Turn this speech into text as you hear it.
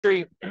And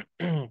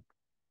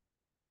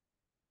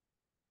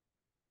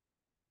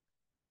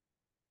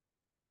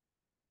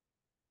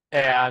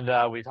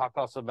we talked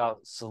also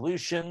about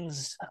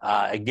solutions.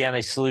 Again,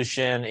 a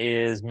solution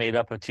is made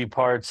up of two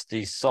parts,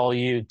 the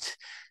solute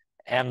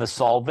and the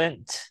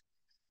solvent.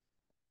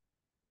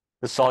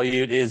 The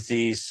solute is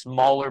the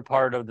smaller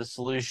part of the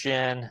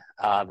solution.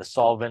 The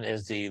solvent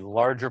is the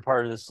larger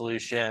part of the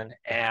solution.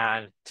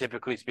 And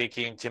typically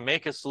speaking, to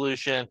make a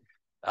solution,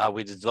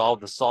 we dissolve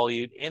the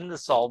solute in the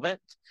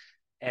solvent.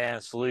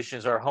 And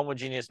solutions are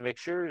homogeneous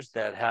mixtures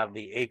that have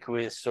the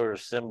aqueous sort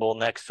of symbol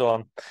next to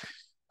them.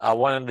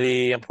 One of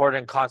the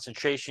important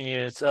concentration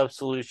units of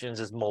solutions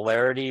is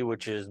molarity,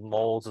 which is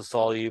moles of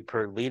solute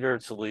per liter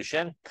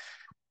solution.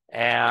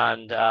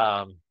 And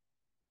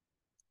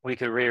we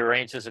could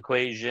rearrange this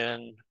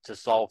equation to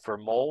solve for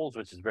moles,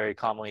 which is very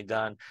commonly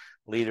done,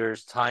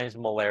 liters times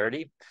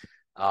molarity.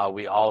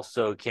 We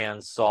also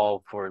can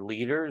solve for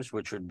liters,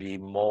 which would be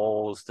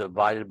moles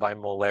divided by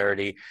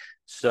molarity.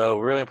 So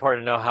really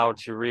important to know how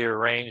to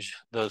rearrange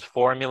those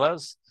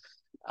formulas.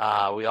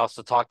 We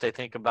also talked, I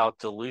think, about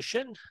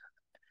dilution.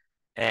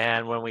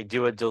 And when we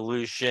do a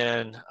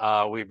dilution,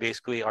 we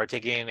basically are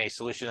taking a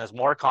solution that's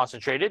more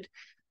concentrated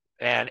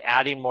and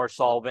adding more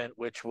solvent,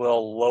 which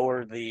will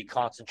lower the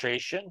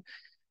concentration.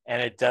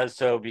 And it does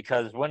so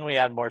because when we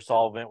add more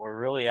solvent, we're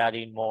really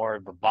adding more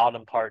of the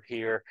bottom part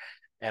here.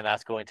 And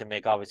that's going to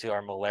make, obviously,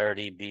 our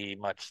molarity be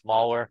much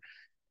smaller.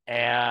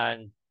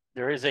 And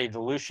there is a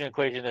dilution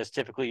equation that's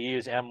typically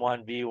used,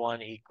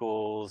 M1V1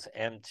 equals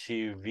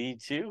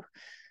M2V2.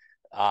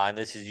 And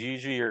this is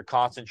usually your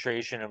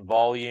concentration and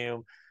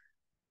volume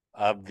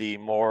of the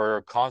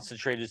more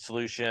concentrated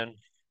solution.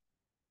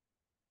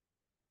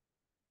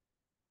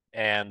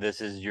 And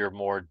this is your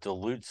more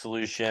dilute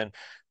solution.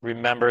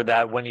 Remember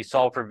that when you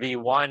solve for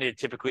V1, it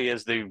typically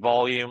is the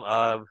volume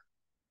of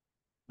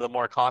the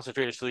more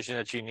concentrated solution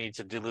that you need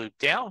to dilute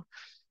down.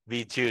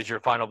 V2 is your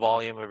final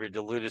volume of your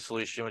diluted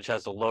solution, which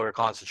has a lower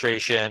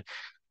concentration.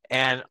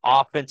 And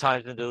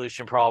oftentimes in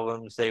dilution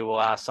problems, they will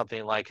ask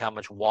something like how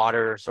much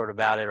water sort of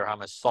added or how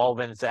much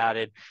solvent is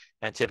added.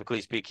 And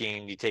typically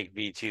speaking, you take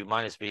V2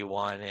 minus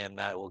V1, and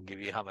that will give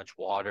you how much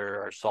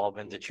water or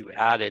solvent that you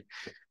added.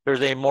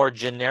 There's a more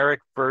generic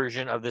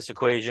version of this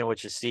equation,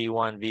 which is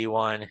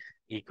C1V1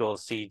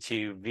 equals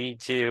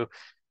C2V2,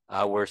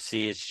 where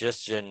C is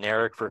just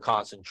generic for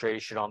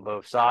concentration on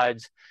both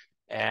sides.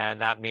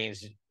 And that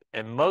means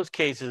in most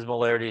cases,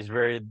 molarity is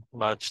very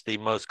much the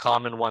most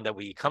common one that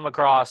we come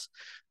across.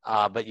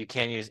 But you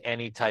can use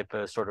any type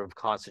of sort of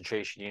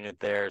concentration unit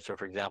there. So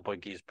for example,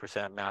 you can use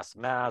percent mass to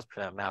mass,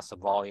 percent mass to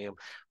volume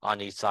on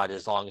each side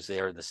as long as they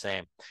are the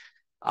same.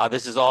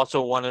 This is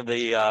also one of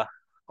the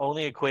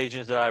only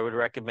equations that I would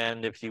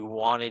recommend if you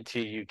wanted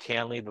to. You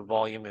can leave the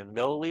volume in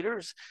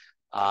milliliters,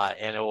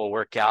 and it will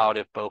work out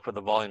if both of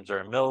the volumes are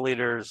in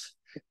milliliters.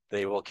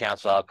 They will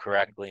cancel out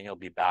correctly and you'll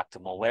be back to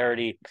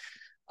molarity.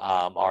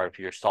 Or if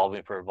you're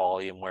solving for a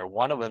volume where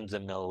one of them's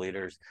in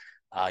milliliters,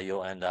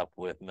 you'll end up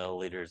with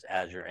milliliters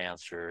as your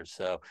answer.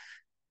 So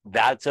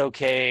that's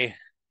okay.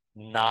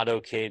 Not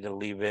okay to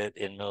leave it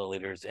in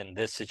milliliters in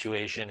this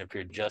situation if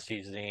you're just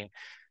using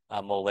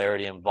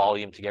molarity and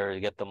volume together to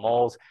get the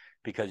moles,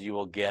 because you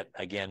will get,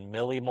 again,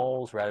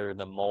 millimoles rather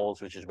than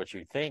moles, which is what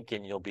you think,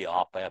 and you'll be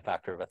off by a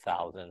factor of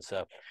 1,000.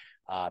 So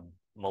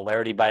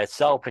molarity by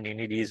itself, and you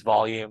need to use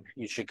volume,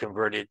 you should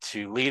convert it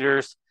to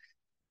liters.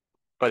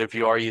 But if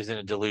you are using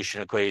a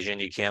dilution equation,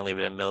 you can't leave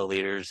it in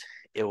milliliters.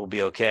 It will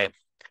be okay.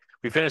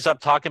 We finished up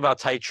talking about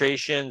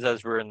titrations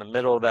as we're in the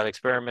middle of that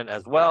experiment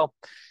as well.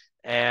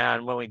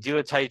 And when we do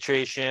a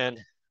titration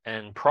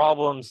and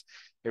problems,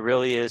 it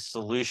really is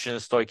solution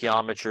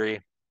stoichiometry.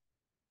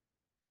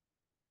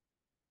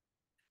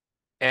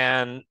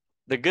 And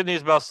the good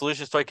news about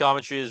solution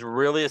stoichiometry is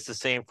really it's the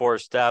same 4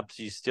 steps.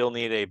 You still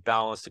need a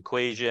balanced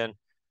equation.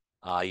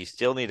 You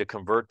still need to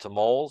convert to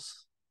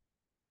moles.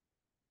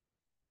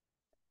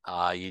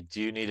 You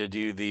do need to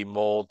do the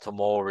mole to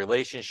mole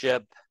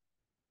relationship.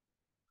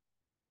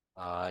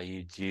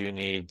 You do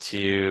need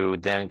to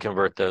then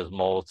convert those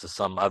moles to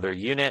some other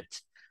unit.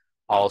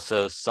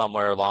 Also,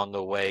 somewhere along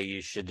the way,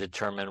 you should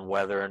determine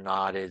whether or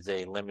not it's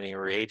a limiting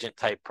reagent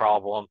type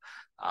problem,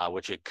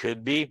 which it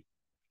could be.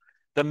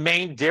 The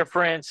main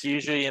difference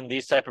usually in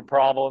these type of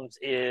problems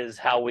is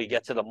how we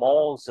get to the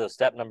moles. So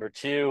step number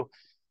 2,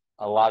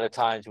 a lot of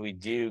times we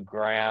do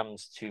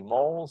grams to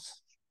moles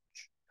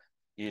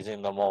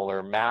using the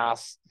molar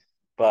mass.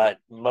 But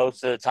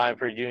most of the time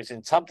for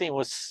using something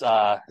with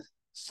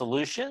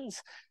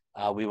solutions,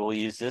 we will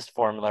use this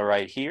formula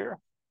right here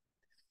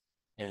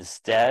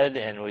instead,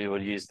 and we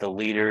would use the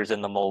liters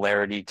and the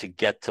molarity to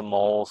get to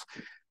moles.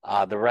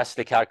 The rest of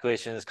the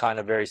calculation is kind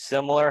of very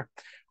similar.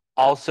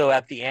 Also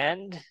at the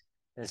end,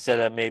 instead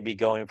of maybe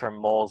going from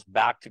moles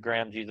back to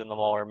grams using the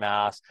molar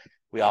mass,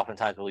 we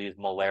oftentimes will use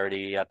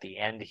molarity at the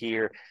end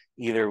here.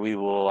 Either we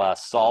will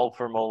solve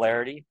for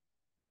molarity,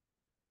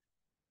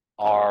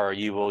 or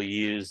you will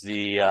use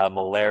the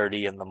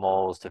molarity and the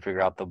moles to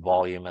figure out the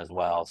volume as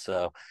well.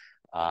 So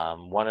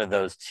One of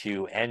those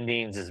two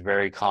endings is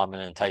very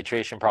common in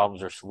titration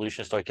problems or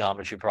solution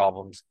stoichiometry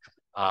problems,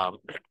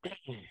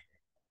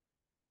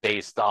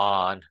 based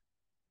on,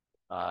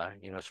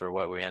 sort of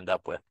what we end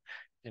up with.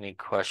 Any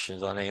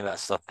questions on any of that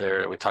stuff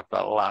there that we talked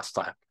about last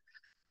time?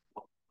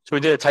 So we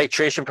did a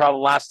titration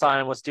problem last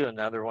time. Let's do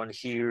another one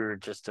here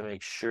just to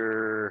make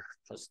sure.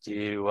 Let's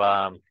do,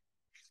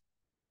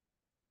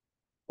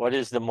 what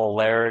is the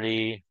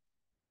molarity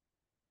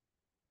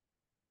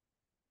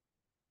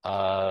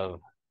of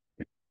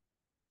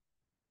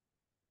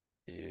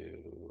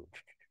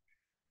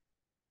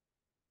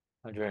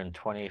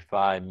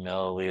 125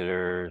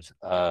 milliliters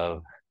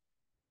of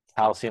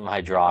calcium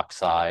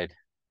hydroxide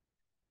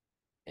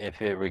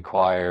if it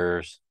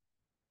requires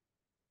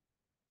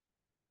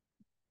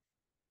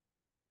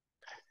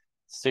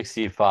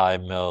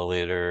 65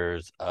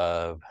 milliliters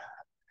of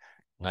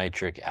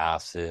nitric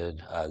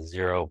acid,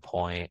 0.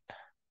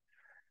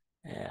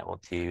 And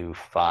we'll do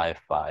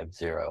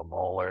 550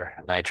 molar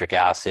nitric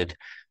acid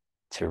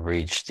to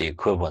reach the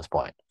equivalence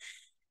point.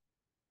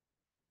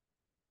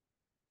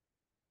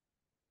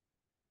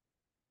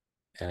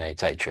 In a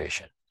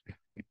titration.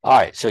 All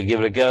right, so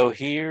give it a go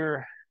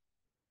here.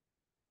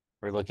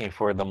 We're looking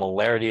for the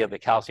molarity of the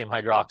calcium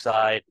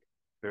hydroxide.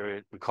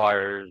 It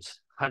requires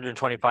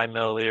 125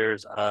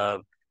 milliliters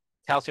of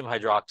calcium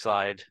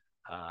hydroxide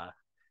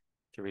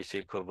to reach the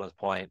equivalence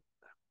point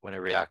when it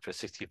reacts with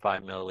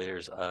 65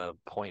 milliliters of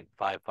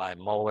 0.55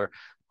 molar.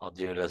 I'll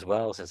do it as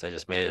well since I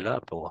just made it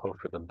up, and we'll hope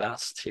for the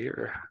best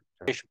here.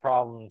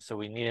 Problem. So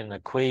we need an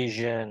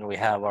equation. We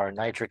have our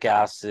nitric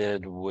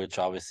acid, which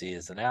obviously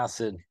is an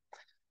acid.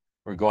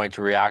 We're going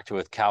to react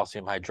with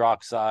calcium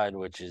hydroxide,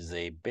 which is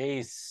a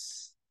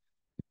base.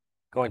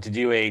 Going to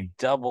do a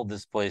double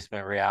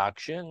displacement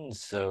reaction.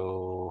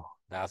 So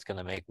that's going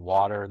to make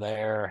water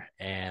there,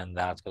 and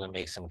that's going to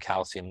make some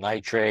calcium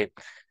nitrate.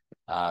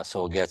 So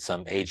we'll get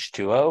some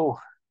H2O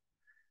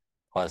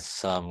plus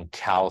some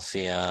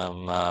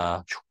calcium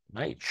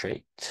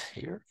nitrate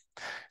here.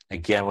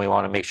 Again, we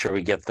want to make sure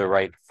we get the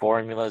right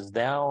formulas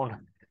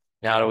down.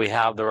 Now that we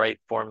have the right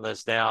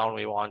formulas down,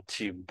 we want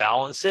to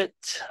balance it.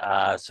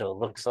 So it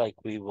looks like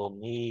we will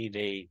need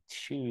a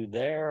 2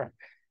 there.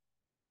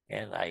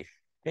 And I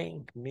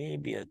think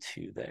maybe a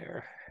 2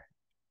 there.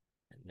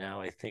 And now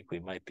I think we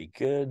might be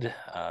good.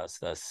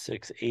 So that's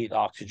 6, 8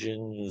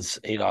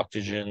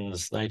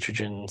 oxygens,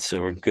 nitrogen. So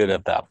we're good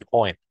at that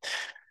point.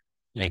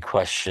 Any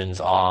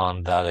questions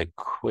on that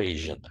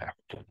equation there?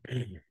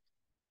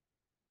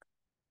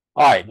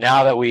 All right,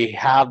 now that we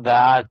have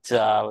that,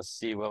 let's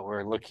see what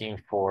we're looking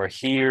for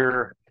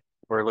here.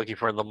 We're looking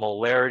for the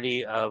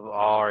molarity of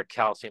our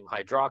calcium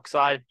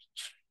hydroxide.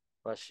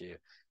 Bless you.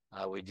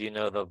 We do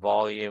know the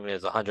volume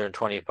is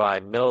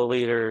 125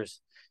 milliliters.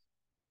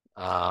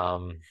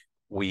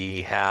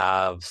 We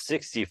have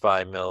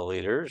 65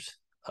 milliliters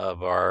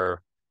of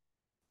our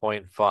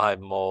 0.5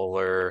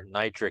 molar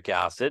nitric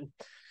acid.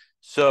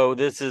 So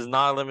this is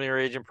not a limiting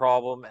reagent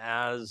problem,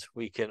 as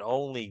we can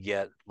only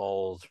get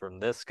moles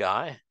from this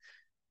guy.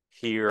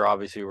 Here,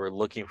 obviously, we're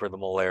looking for the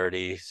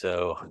molarity,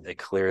 so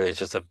it's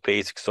just a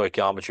basic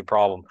stoichiometry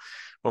problem.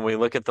 When we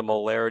look at the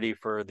molarity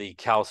for the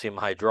calcium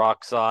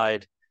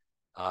hydroxide,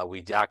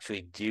 we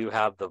actually do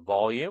have the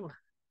volume.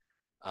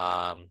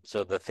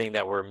 So the thing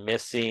that we're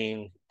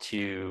missing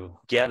to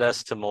get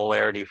us to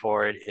molarity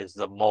for it is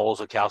the moles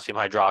of calcium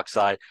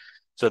hydroxide.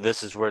 So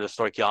this is where the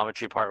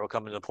stoichiometry part will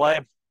come into play.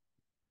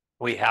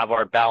 We have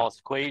our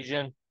balanced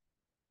equation.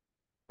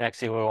 Next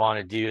thing we want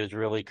to do is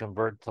really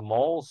convert to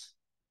moles.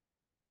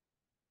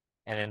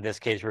 And in this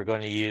case, we're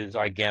going to use,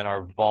 again,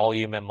 our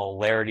volume and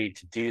molarity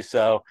to do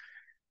so.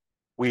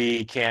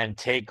 We can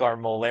take our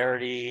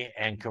molarity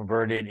and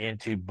convert it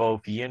into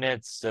both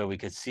units. So we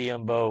could see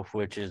them both,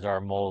 which is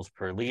our moles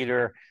per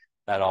liter.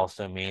 That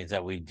also means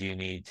that we do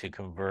need to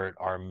convert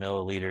our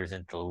milliliters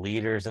into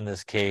liters in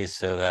this case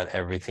so that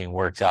everything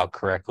works out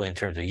correctly in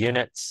terms of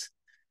units.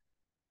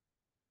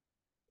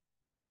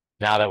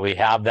 Now that we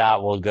have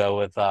that, we'll go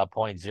with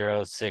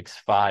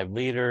 0.065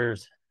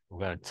 liters. We're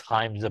going to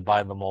times it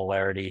by the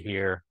molarity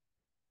here.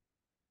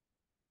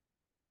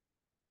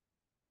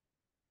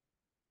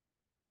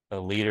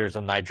 The liters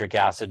of nitric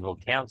acid will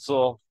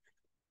cancel,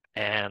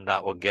 and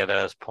that will get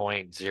us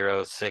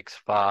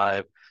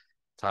 0.065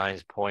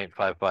 times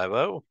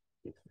 0.550,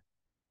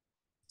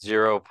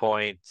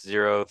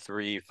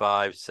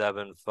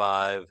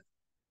 0.03575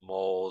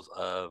 moles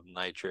of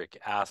nitric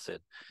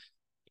acid.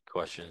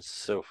 Questions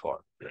so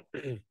far?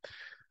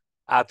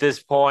 At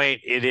this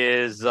point, it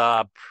is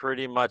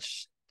pretty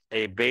much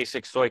a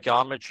basic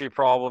stoichiometry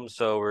problem.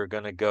 So we're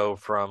going to go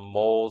from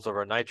moles of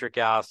our nitric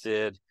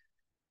acid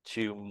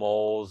to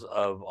moles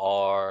of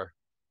our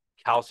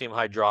calcium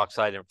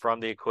hydroxide. And from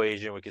the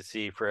equation, we can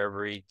see for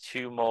every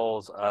 2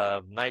 moles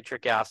of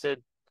nitric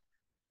acid,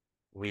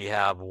 we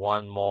have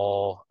 1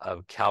 mole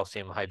of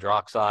calcium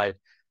hydroxide.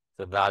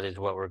 So that is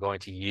what we're going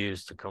to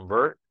use to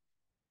convert,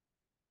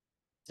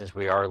 since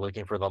we are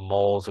looking for the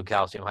moles of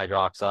calcium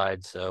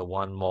hydroxide. So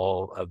 1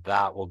 mole of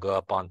that will go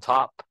up on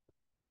top.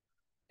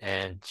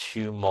 and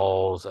 2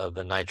 moles of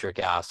the nitric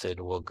acid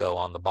will go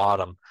on the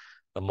bottom.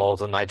 The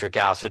moles of nitric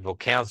acid will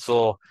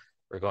cancel.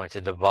 We're going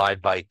to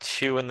divide by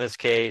 2 in this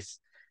case.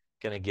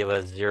 Going to give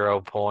us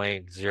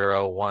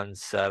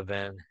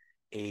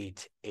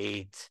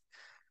 0.01788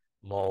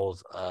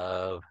 moles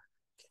of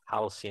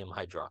calcium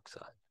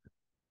hydroxide.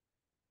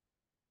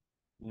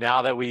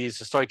 Now that we use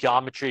the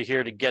stoichiometry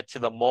here to get to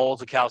the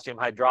moles of calcium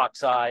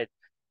hydroxide,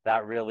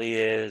 that really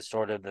is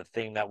sort of the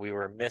thing that we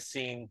were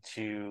missing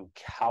to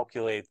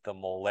calculate the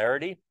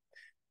molarity.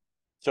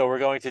 So we're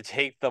going to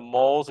take the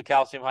moles of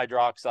calcium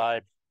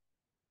hydroxide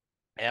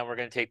and we're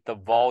going to take the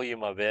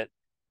volume of it,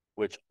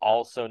 which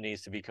also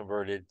needs to be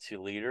converted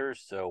to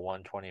liters. So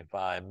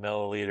 125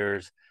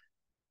 milliliters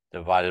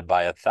divided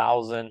by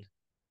 1,000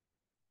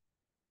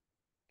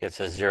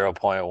 gets us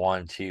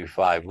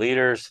 0.125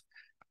 liters.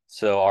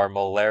 So our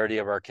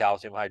molarity of our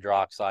calcium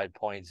hydroxide,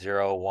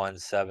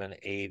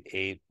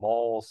 0.01788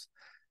 moles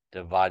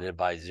divided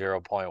by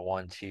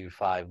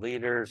 0.125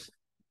 liters.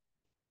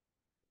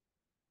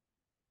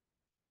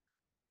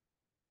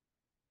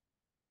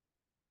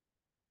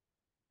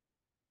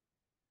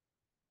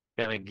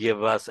 Going to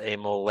give us a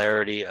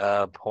molarity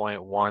of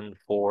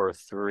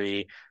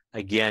 0.143.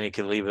 Again, you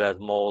can leave it as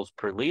moles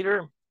per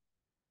liter,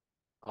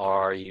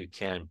 or you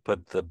can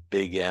put the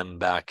big M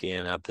back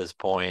in at this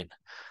point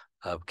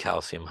of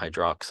calcium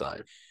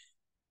hydroxide.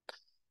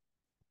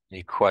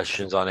 Any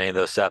questions on any of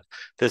those steps?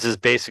 This is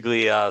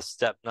basically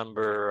step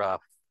number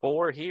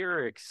 4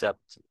 here,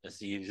 except as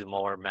to use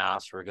molar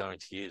mass, we're going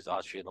to use the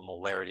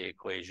molarity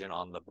equation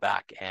on the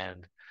back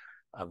end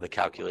of the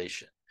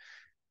calculation.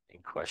 Any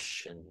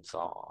questions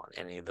on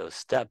any of those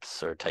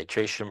steps or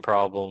titration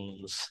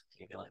problems,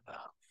 anything like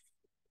that?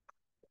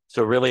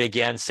 So really,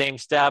 again, same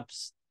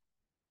steps,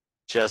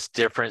 just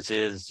difference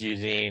is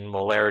using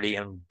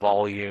molarity and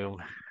volume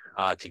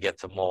to get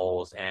to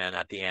moles. And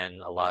at the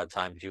end, a lot of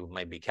times you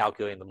might be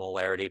calculating the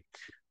molarity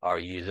or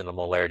using the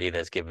molarity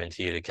that's given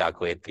to you to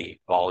calculate the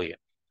volume.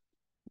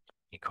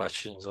 Any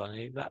questions on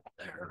any of that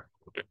there?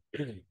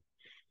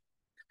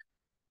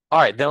 All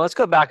right, then let's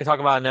go back and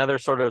talk about another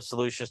sort of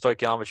solution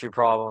stoichiometry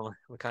problem.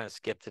 We kind of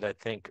skipped it, I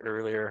think,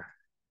 earlier.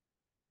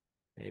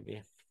 Maybe.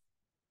 There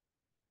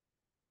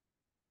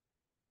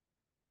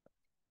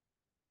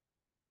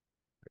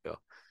we go.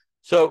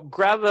 So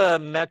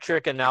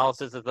gravimetric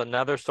analysis is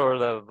another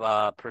sort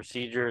of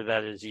procedure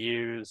that is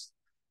used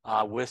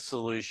with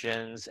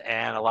solutions,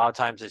 and a lot of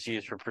times it's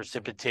used for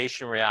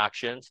precipitation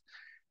reactions.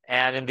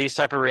 And in these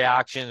type of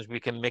reactions, we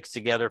can mix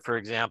together, for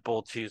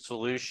example, 2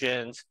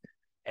 solutions,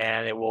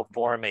 and it will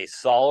form a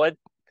solid.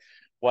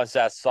 Once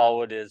that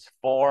solid is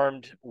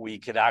formed, we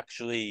could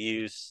actually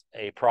use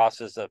a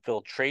process of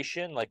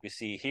filtration like we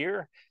see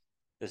here.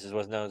 This is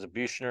what's known as a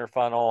Buchner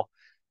funnel.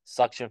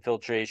 Suction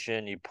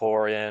filtration, you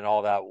pour in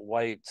all that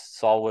white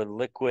solid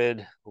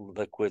liquid.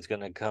 Liquid's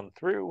going to come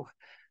through.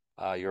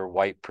 Your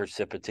white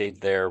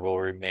precipitate there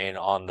will remain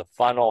on the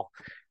funnel.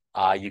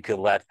 You could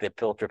let the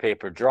filter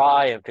paper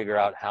dry and figure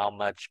out how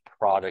much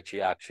product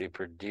you actually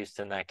produced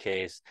in that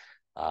case.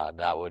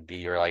 That would be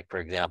your, like, for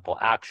example,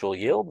 actual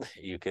yield.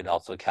 You could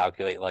also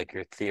calculate like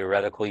your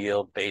theoretical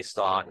yield based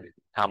on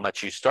how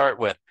much you start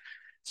with.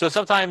 So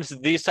sometimes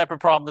these type of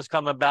problems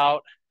come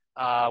about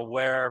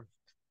where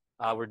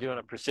we're doing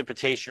a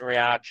precipitation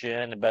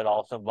reaction, but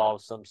also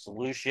involves some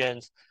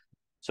solutions.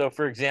 So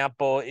for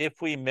example,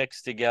 if we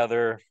mixed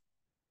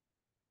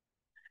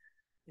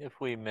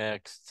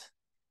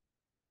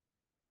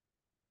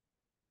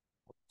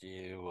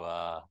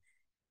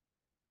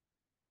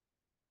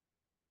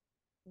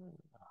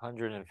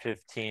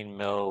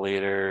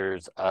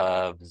milliliters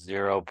of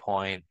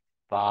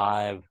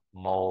 0.5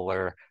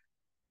 molar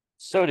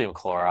sodium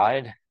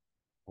chloride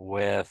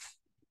with,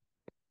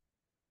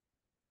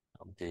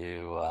 we'll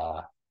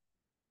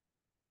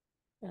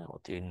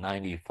do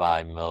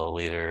 95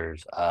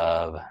 milliliters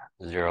of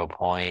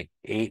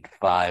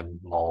 0.85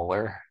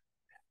 molar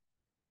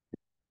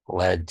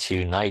lead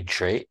to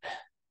nitrate.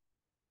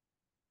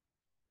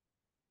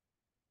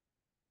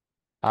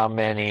 How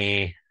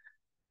many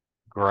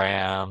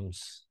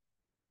grams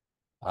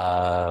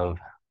of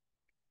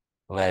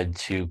lead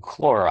to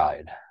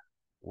chloride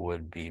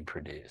would be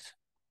produced?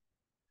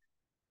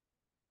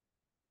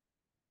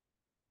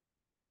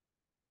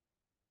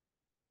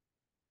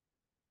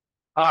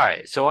 All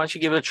right, so why don't you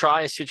give it a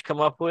try and see what you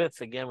come up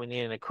with. Again, we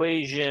need an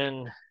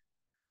equation.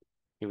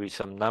 Give you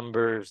some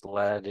numbers.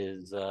 Lead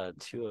is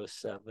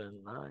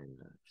 2079.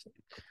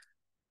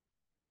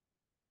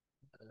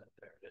 There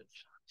it is,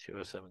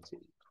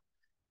 2017.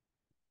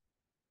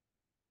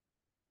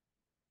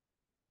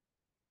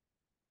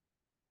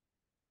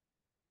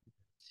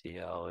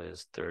 Cl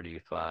is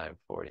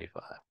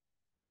 3545.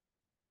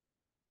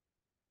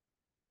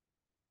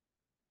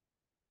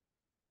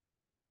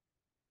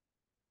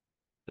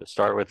 So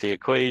start with the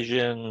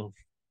equation,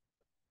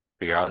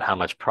 figure out how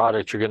much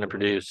product you're going to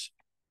produce.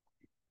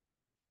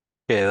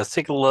 Okay, let's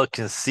take a look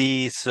and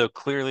see. So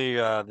clearly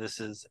this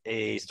is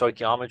a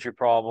stoichiometry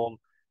problem.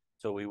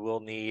 So we will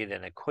need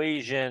an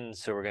equation.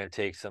 So we're going to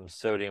take some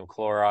sodium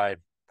chloride.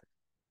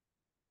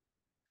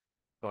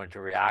 Going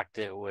to react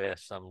it with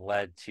some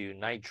lead to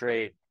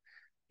nitrate.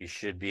 You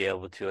should be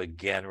able to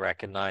again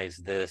recognize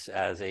this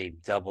as a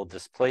double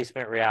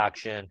displacement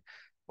reaction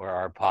where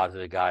our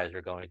positive guys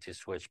are going to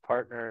switch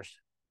partners.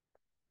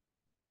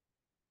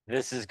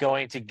 This is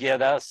going to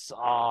get us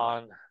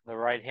on the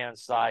right-hand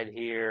side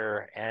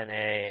here,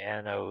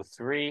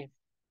 NaNO3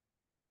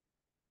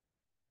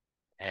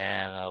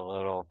 and a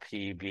little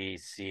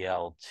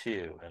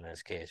PbCl2 in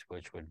this case,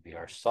 which would be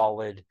our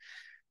solid.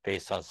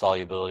 Based on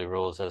solubility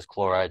rules, as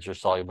chlorides are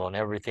soluble in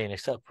everything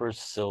except for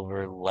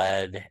silver,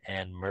 lead,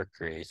 and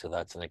mercury. So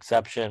that's an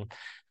exception.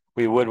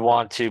 We would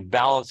want to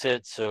balance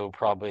it, so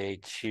probably a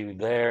 2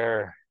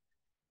 there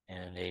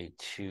and a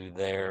 2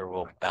 there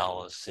will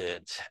balance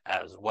it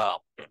as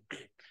well.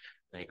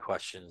 Any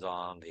questions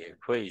on the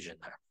equation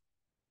there?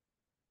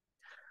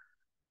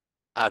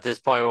 At this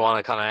point, we want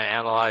to kind of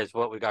analyze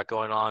what we got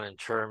going on in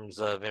terms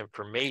of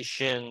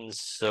information.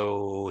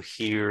 So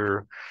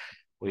here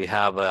we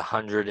have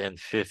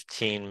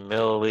 115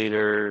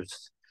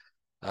 milliliters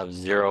of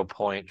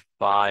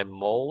 0.5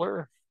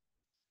 molar.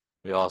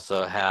 We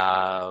also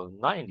have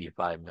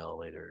 95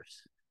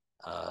 milliliters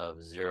of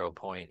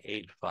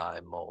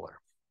 0.85 molar.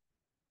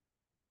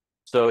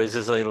 So is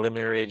this a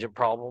limiting reagent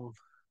problem?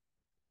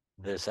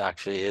 This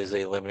actually is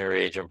a limiting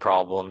reagent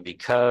problem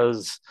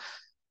because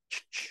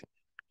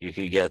you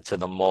could get to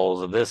the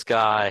moles of this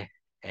guy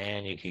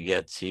and you could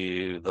get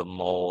to the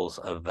moles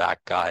of that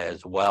guy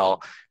as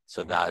well.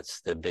 So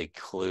that's the big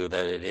clue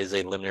that it is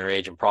a limiting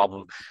reagent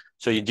problem.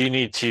 So you do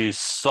need to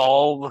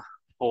solve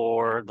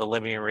for the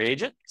limiting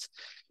reagent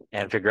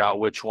and figure out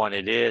which one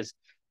it is.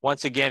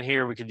 Once again,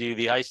 here we could do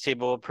the ice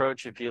table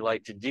approach if you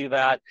like to do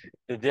that.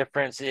 The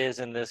difference is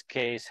in this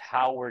case,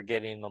 how we're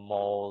getting the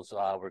moles.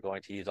 We're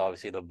going to use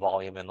obviously the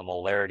volume and the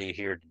molarity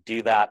here to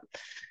do that.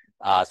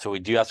 So we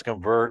do have to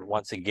convert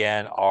once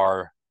again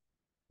our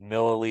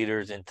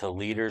milliliters into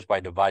liters by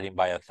dividing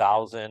by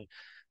 1,000.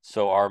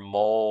 So our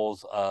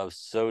moles of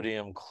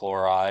sodium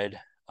chloride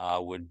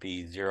would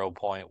be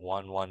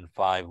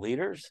 0.115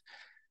 liters,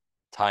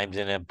 times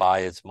in it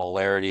by its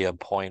molarity of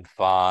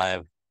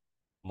 0.5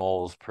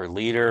 moles per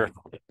liter.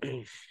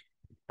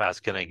 That's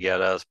going to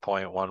get us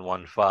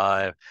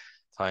 0.115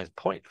 times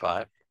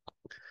 0.5,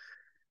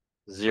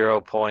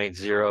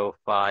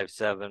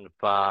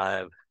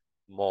 0.0575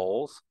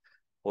 moles.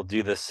 We'll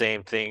do the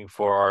same thing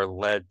for our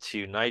lead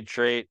to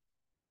nitrate.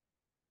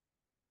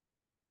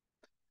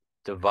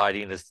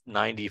 Dividing this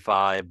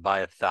 95 by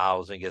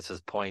 1,000 gets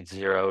us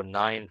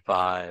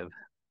 0.095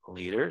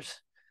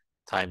 liters,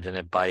 times in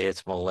it by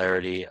its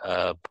molarity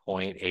of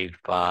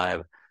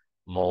 0.85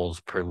 moles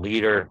per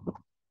liter.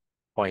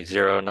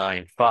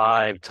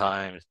 0.095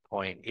 times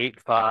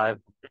 0.85,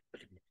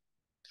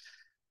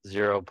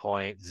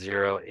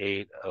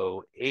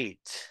 0.0808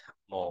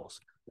 moles.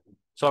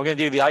 So I'm going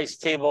to do the ice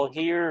table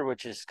here,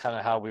 which is kind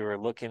of how we were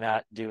looking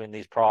at doing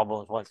these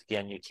problems. Once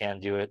again, you can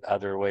do it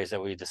other ways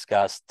that we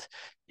discussed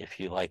if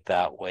you like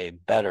that way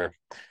better.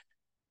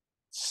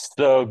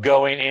 So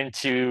going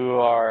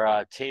into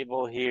our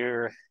table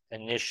here,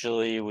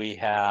 initially we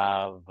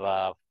have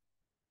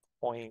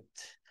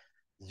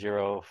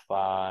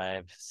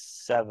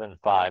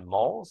 0.0575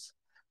 moles.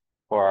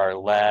 For our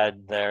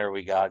lead there,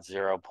 we got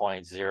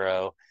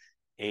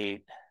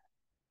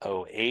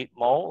 0.0808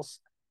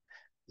 moles.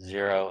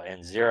 0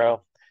 and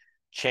 0.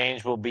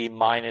 Change will be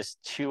minus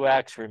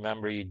 2x.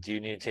 Remember, you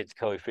do need to take the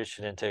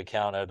coefficient into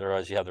account,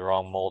 otherwise you have the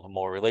wrong mole to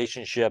mole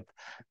relationship.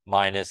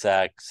 Minus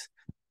x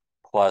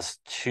plus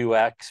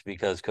 2x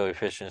because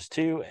coefficient is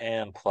 2,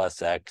 and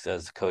plus x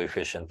as the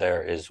coefficient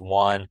there is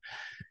 1.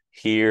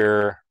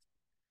 Here,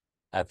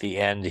 at the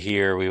end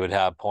here, we would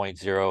have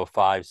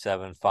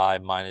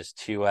 0.0575 minus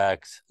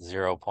 2x,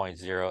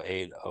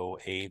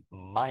 0.0808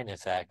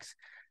 minus x,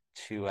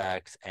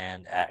 2x,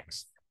 and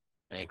x.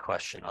 Any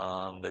question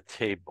on the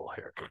table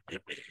here?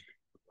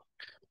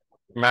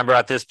 Remember,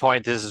 at this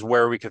point, this is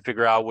where we can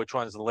figure out which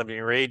one's the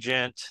limiting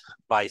reagent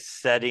by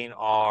setting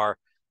our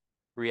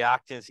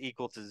reactants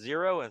equal to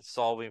 0 and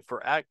solving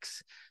for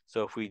x.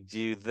 So if we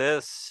do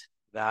this,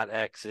 that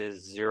x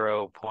is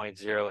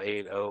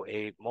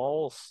 0.0808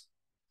 moles.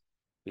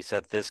 We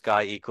set this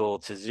guy equal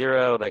to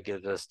 0. That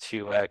gives us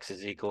 2x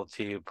is equal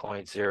to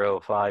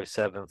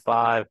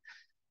 0.0575,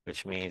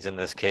 which means in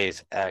this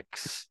case,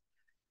 x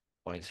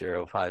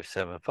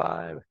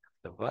 0.0575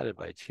 divided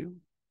by 2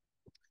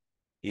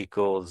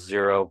 equals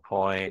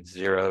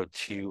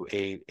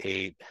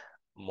 0.0288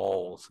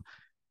 moles.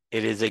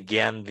 It is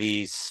again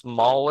the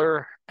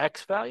smaller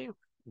x value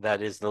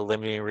that is the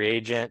limiting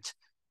reagent.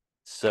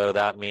 So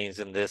that means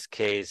in this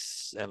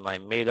case, in my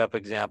made-up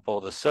example,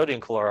 the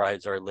sodium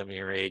chlorides are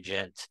limiting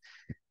reagent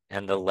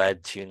and the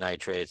lead to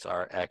nitrates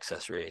are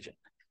excess reagent.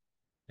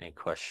 Any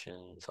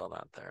questions on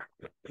that there?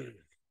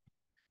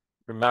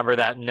 Remember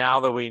that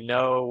now that we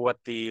know what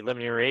the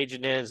limiting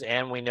reagent is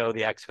and we know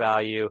the x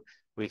value,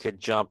 we could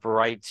jump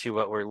right to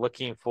what we're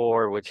looking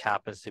for, which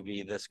happens to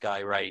be this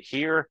guy right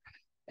here.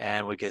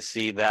 And we can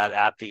see that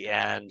at the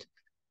end,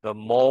 the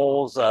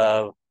moles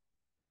of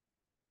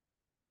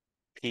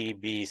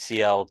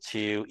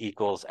PbCl2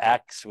 equals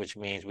X, which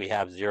means we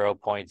have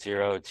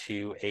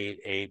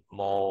 0.0288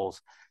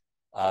 moles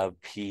of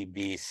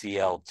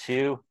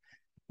PbCl2.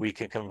 We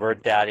can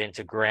convert that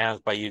into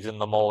grams by using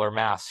the molar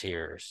mass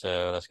here.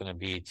 So that's going to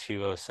be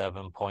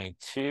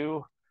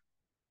 207.2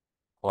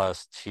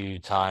 plus 2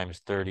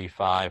 times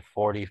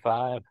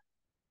 3545.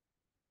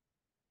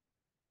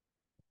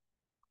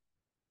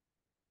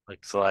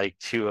 Looks like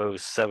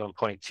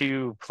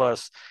 207.2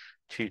 plus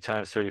 2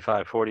 times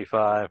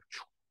 3545,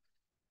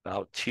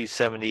 about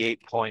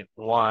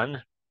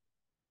 278.1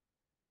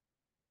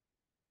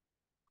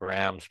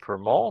 grams per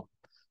mole.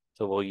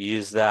 So we'll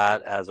use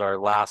that as our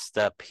last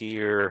step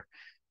here.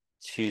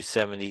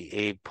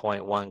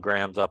 278.1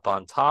 grams up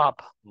on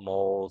top,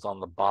 moles on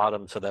the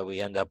bottom, so that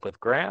we end up with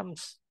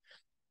grams.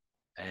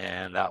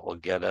 And that will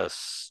get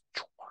us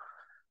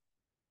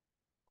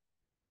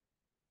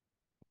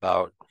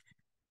about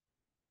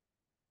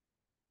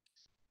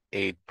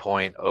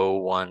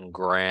 8.01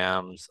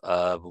 grams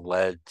of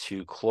lead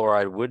 2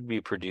 chloride would be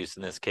produced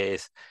in this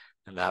case,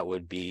 and that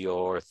would be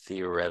your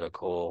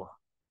theoretical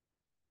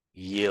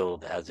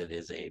yield as it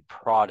is a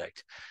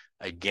product.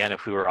 Again,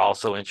 if we were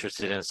also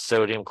interested in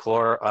sodium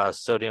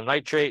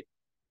nitrate,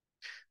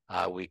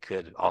 we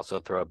could also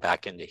throw it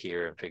back into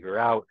here and figure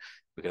out.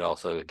 We could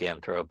also,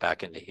 again, throw it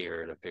back into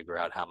here to figure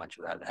out how much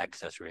of that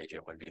excess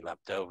reagent would be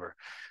left over.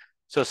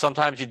 So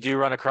sometimes you do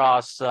run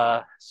across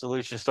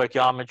solution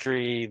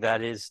stoichiometry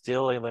that is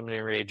still a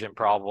limiting reagent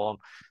problem.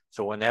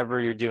 So whenever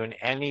you're doing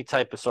any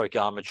type of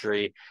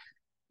stoichiometry,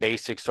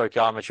 basic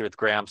stoichiometry with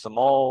grams to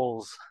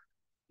moles,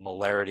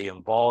 molarity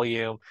and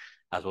volume,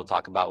 as we'll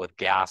talk about with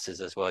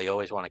gases as well, you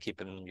always want to keep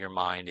in your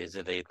mind, is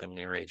it a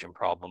limiting reagent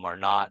problem or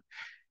not?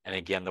 And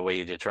again, the way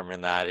you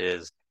determine that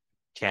is,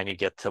 can you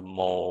get to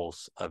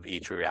moles of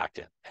each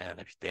reactant? And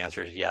if the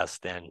answer is yes,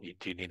 then you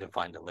do need to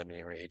find a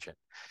limiting reagent.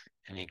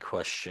 Any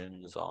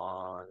questions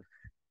on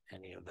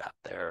any of that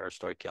there, or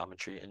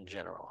stoichiometry in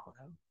general?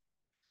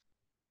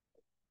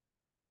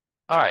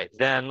 All right,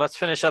 then let's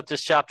finish up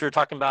this chapter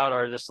talking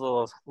about this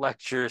little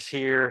lectures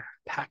here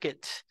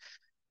packet,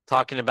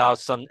 talking about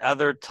some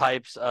other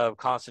types of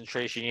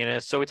concentration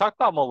units. So we talked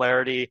about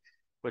molarity,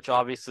 which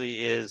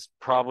obviously is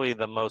probably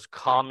the most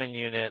common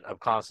unit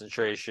of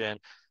concentration,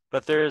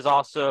 but there is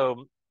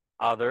also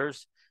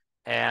others.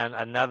 And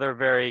another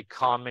very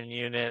common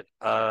unit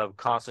of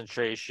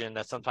concentration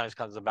that sometimes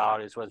comes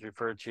about is what's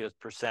referred to as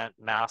percent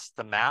mass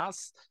to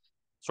mass,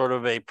 sort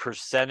of a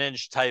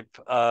percentage type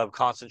of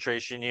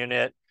concentration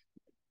unit.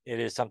 It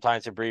is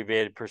sometimes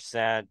abbreviated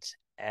percent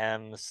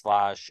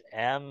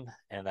M/M,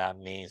 and that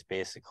means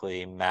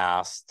basically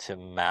mass to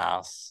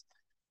mass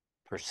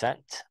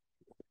percent.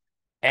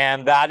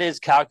 And that is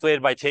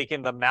calculated by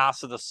taking the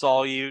mass of the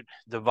solute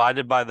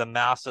divided by the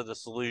mass of the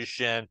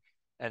solution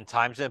and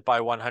times it by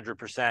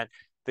 100%.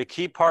 The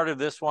key part of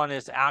this one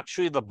is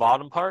actually the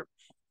bottom part,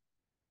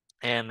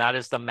 and that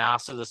is the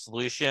mass of the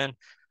solution.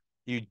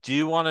 You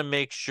do want to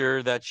make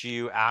sure that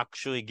you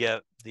actually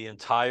get the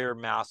entire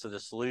mass of the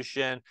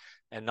solution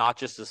and not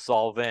just the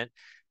solvent.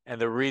 And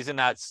the reason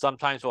that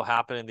sometimes will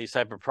happen in these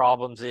type of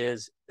problems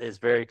is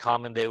very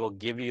common. They will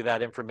give you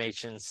that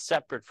information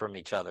separate from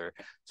each other.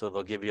 So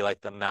they'll give you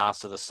like the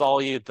mass of the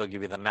solute, they'll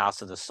give you the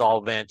mass of the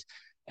solvent.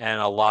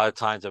 And a lot of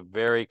times a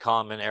very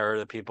common error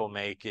that people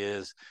make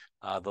is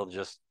they'll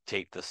just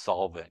take the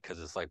solvent because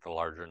it's like the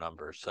larger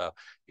number. So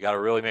you got to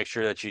really make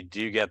sure that you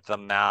do get the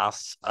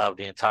mass of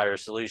the entire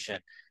solution.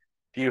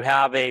 If you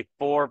have a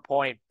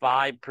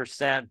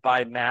 4.5%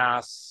 by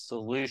mass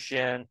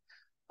solution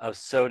of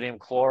sodium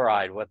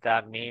chloride, what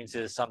that means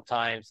is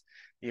sometimes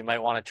you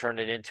might want to turn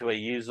it into a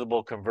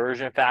usable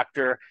conversion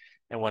factor.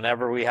 And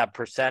whenever we have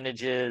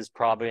percentages,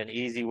 probably an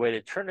easy way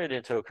to turn it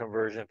into a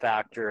conversion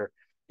factor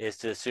is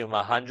to assume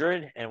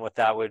 100. And what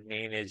that would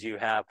mean is you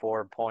have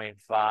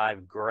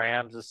 4.5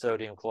 grams of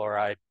sodium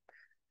chloride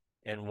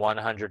in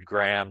 100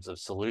 grams of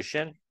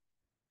solution.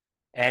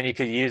 And you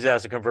could use it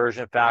as a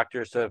conversion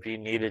factor. So if you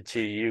needed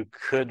to, you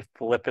could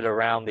flip it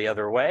around the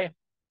other way.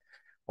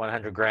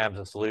 100 grams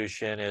of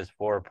solution is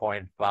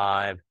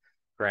 4.5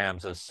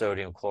 grams of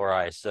sodium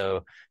chloride.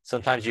 So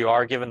sometimes you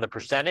are given the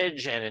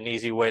percentage, and an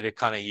easy way to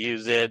kind of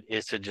use it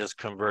is to just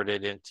convert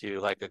it into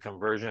like a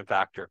conversion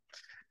factor.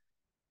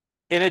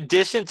 In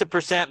addition to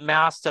percent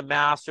mass to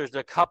mass, there's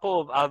a couple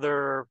of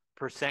other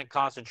percent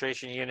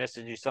concentration units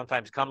that you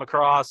sometimes come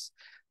across.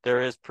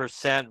 There is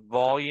percent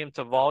volume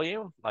to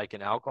volume, like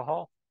in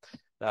alcohol.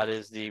 That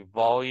is the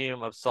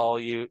volume of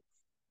solute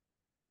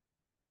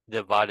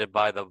divided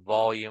by the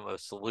volume of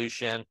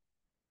solution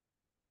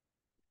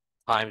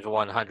times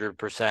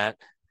 100%.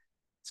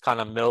 It's kind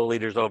of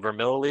milliliters over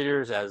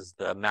milliliters, as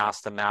the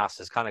mass to mass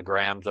is kind of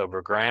grams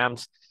over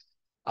grams.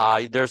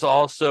 There's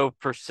also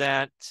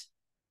percent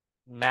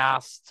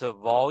mass to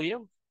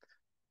volume,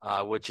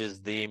 which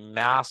is the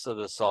mass of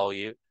the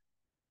solute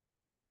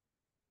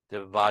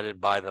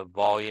divided by the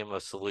volume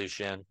of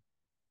solution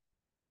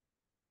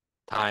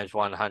times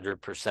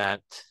 100%.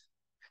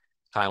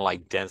 Kind of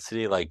like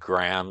density, like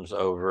grams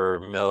over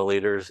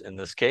milliliters in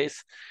this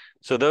case.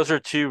 So those are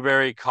two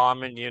very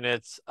common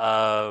units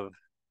of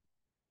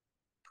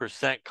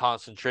percent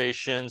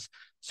concentrations.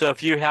 So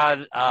if you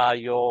had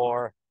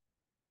your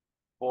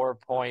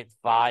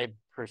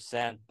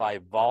 4.5% by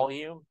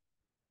volume,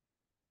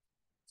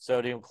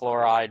 sodium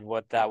chloride,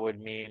 what that would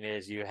mean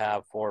is you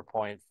have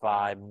 4.5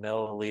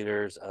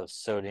 milliliters of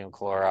sodium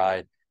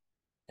chloride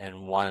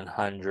and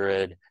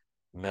 100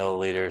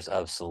 milliliters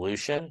of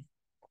solution.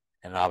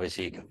 And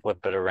obviously you can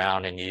flip it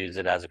around and use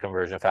it as a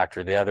conversion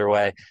factor the other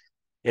way.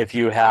 If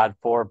you had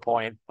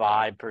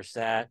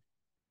 4.5%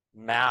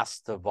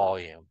 mass to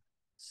volume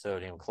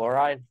sodium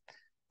chloride,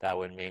 that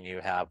would mean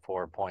you have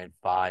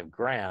 4.5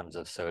 grams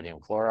of sodium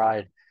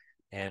chloride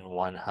and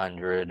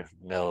 100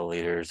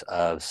 milliliters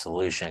of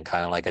solution,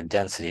 kind of like a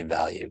density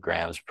value,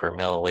 grams per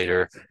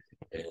milliliter.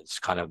 It's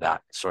kind of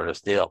that sort of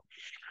deal.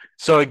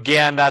 So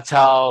again, that's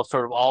how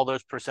sort of all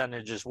those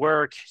percentages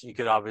work. You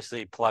could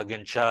obviously plug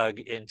and chug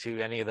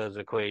into any of those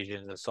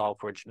equations and solve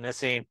for what's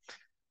missing.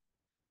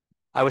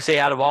 I would say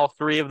out of all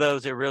three of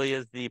those, it really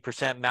is the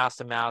percent mass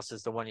to mass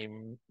is the one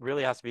you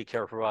really have to be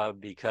careful of,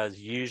 because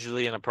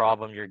usually in a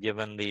problem, you're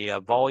given the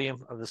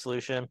volume of the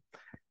solution.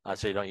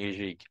 So you don't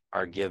usually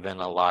are given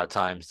a lot of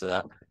times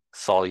the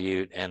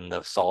solute and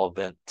the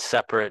solvent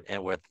separate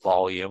and with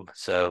volume.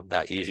 So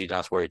that usually don't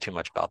have to worry too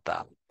much about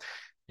that.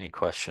 Any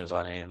questions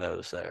on any of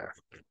those there?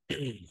 All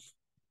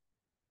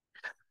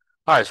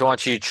right, so I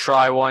want you to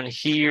try one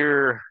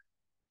here.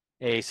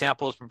 A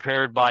sample is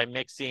prepared by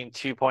mixing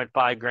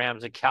 2.5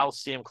 grams of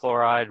calcium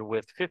chloride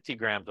with 50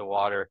 grams of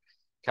water.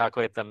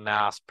 Calculate the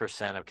mass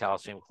percent of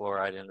calcium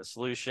chloride in the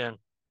solution.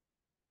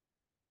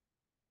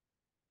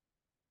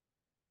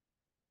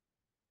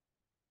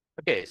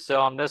 Okay,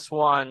 so on this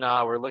one,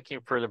 we're looking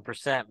for the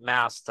percent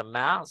mass to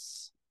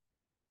mass,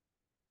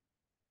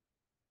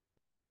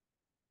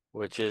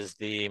 which is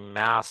the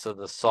mass of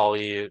the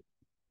solute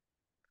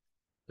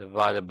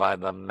divided by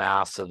the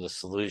mass of the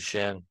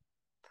solution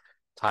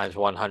times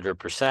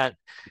 100%.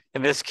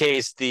 In this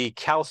case, the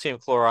calcium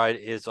chloride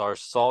is our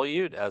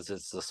solute, as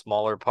it's the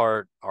smaller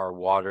part. Our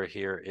water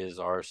here is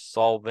our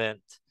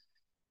solvent.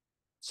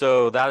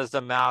 So that is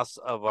the mass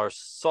of our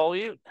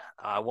solute.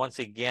 Once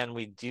again,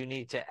 we do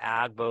need to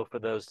add both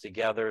of those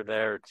together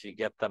there to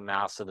get the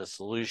mass of the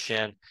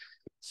solution.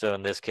 So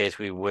in this case,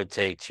 we would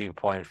take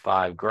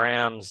 2.5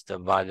 grams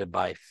divided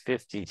by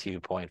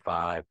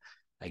 52.5.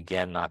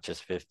 Again, not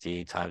just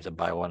 50, times it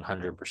by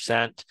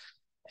 100%.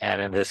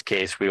 And in this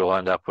case, we will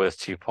end up with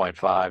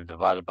 2.5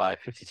 divided by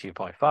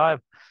 52.5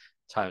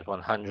 times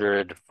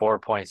 100,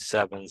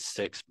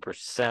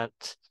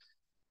 4.76%.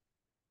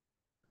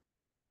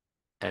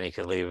 And you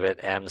can leave it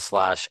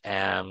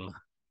M/M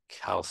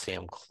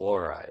calcium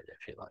chloride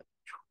if you like.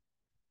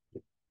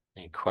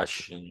 Any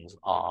questions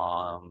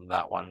on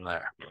that one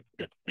there?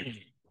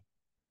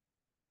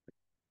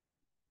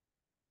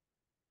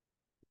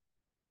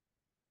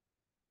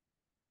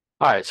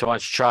 All right, so why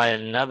don't you try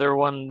another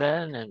one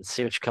then and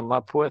see what you come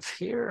up with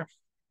here.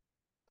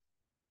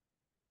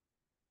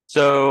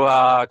 So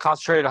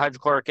concentrated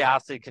hydrochloric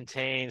acid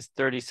contains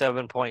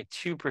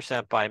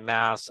 37.2% by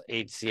mass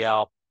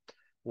HCl.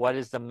 What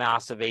is the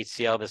mass of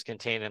HCl that's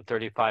contained in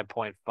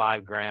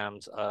 35.5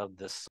 grams of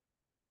this?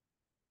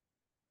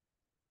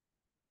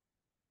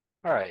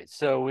 All right,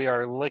 so we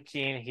are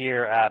looking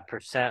here at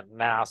percent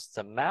mass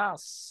to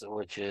mass,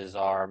 which is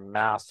our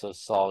mass of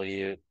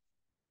solute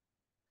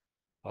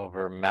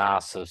over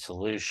mass of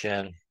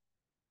solution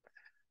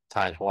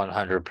times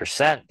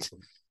 100%.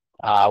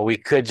 We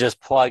could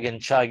just plug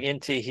and chug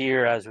into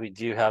here, as we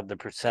do have the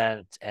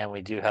percent and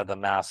we do have the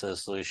mass of the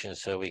solution,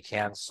 so we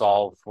can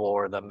solve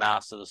for the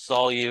mass of the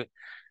solute.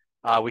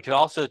 We could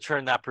also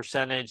turn that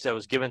percentage that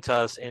was given to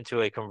us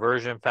into a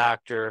conversion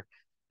factor.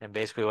 And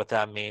basically what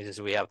that means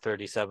is we have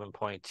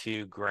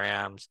 37.2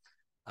 grams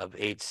of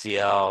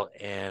HCl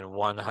in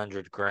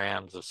 100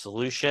 grams of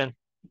solution,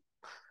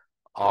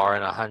 or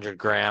in 100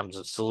 grams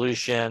of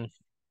solution,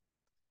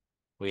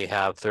 we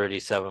have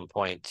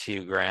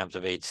 37.2 grams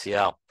of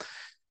HCl.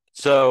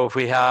 So if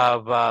we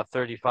have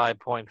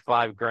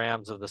 35.5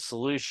 grams of the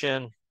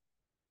solution,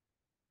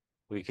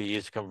 we could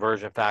use a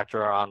conversion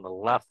factor on the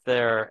left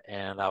there,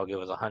 and that will give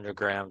us 100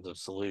 grams of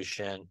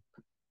solution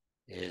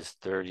is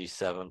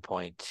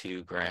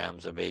 37.2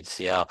 grams of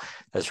HCl.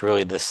 That's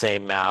really the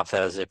same math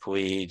as if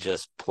we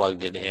just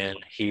plugged it in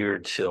here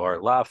to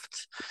our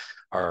left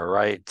or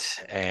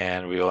right,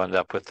 and we will end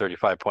up with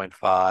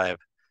 35.5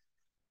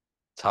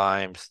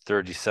 times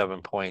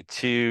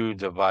 37.2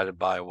 divided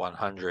by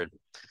 100.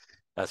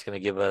 That's going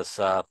to give us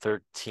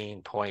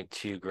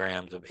 13.2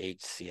 grams of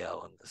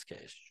HCl in this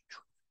case.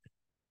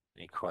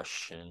 Any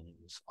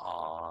questions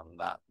on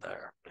that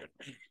there?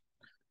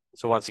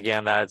 So once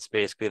again, that's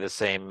basically the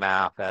same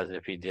math as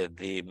if you did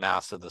the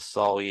mass of the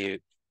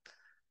solute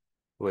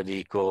would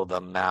equal the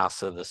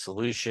mass of the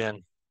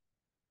solution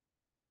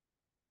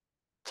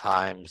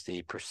times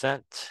the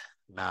percent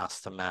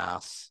mass to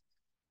mass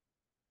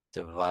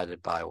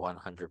divided by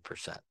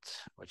 100%,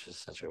 which is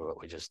essentially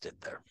what we just did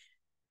there.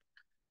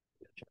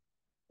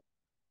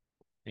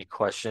 Any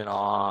question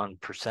on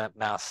percent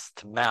mass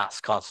to mass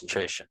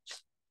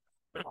concentrations?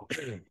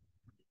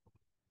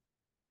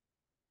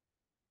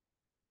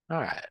 All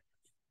right.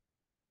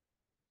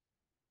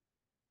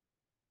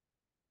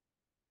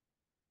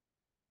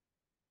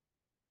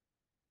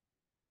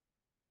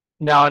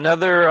 Now,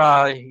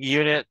 another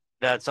unit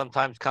that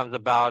sometimes comes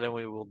about, and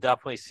we will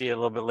definitely see it a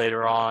little bit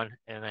later on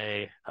in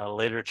a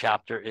later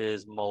chapter,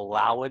 is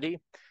molality.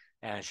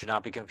 And it should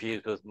not be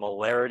confused with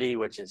molarity,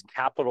 which is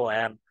capital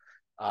M.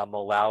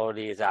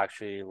 Molality is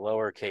actually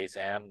lowercase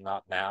m,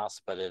 not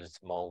mass, but it is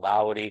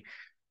molality.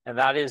 And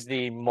that is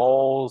the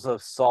moles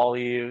of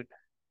solute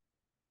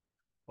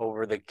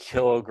over the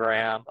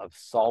kilogram of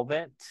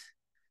solvent.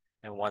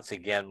 And once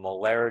again,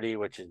 molarity,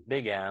 which is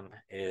big M,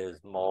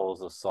 is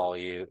moles of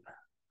solute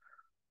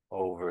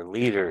over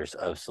liters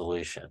of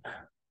solution.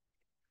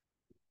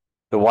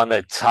 The one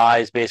that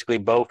ties basically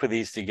both of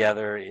these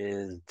together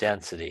is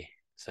density.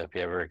 So if you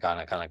ever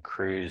kind of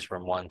cruise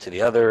from one to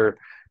the other,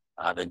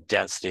 the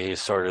density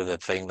is sort of the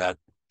thing that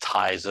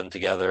ties them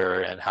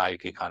together and how you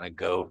could kind of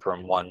go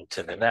from one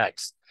to the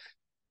next.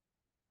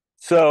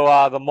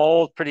 So the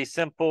mole is pretty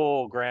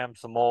simple,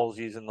 grams to moles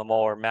using the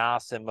molar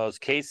mass in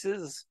most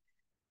cases.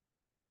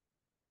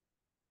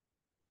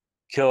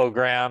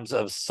 Kilograms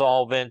of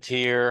solvent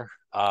here.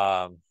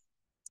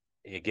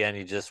 Again,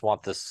 you just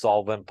want the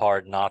solvent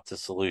part, not the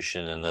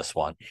solution in this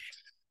one.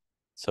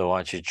 So why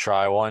don't you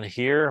try one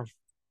here?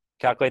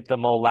 Calculate the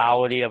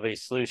molality of a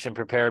solution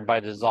prepared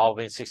by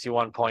dissolving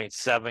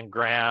 61.7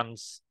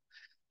 grams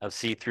of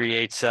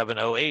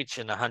C3H7OH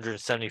in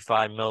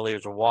 175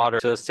 milliliters of water.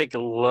 So let's take a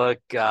look.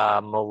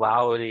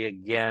 Molality,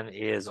 again,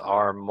 is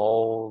our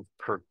mole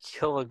per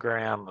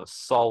kilogram of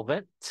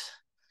solvent.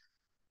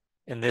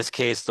 In this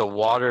case, the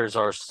water is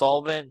our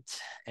solvent,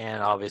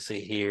 and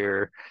obviously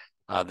here,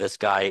 this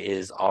guy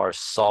is our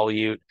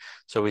solute.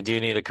 So we do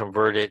need to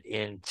convert it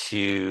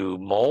into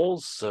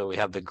moles. So we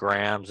have the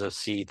grams of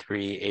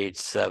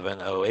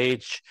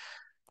C3H7OH,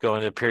 go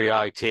into the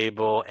periodic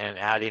table, and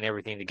adding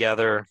everything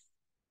together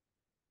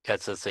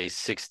gets us a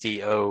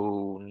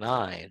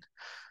 6009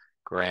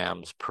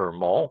 grams per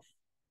mole.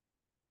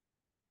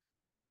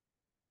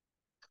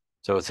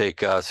 So we'll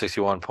take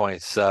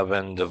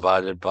 61.7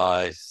 divided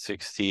by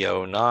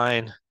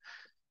 6009.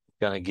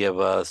 Going to give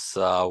us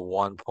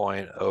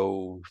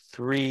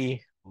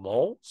 1.03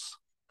 moles.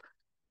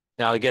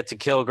 Now to get to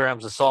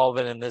kilograms of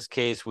solvent, in this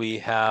case, we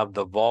have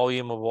the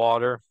volume of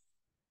water.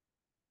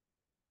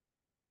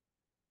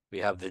 We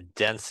have the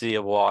density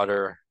of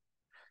water.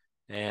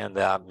 And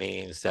that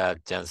means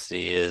that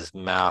density is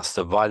mass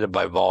divided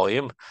by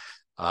volume,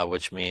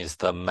 which means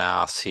the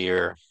mass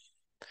here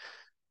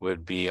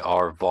would be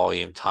our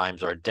volume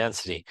times our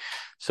density.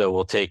 So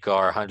we'll take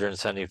our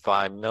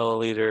 175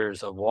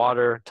 milliliters of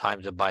water,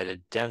 times it by the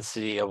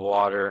density of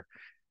water,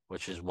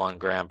 which is 1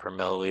 gram per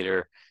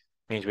milliliter.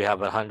 Means we have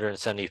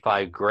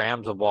 175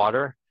 grams of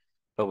water,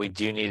 but we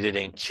do need it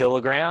in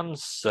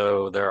kilograms.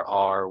 So there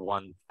are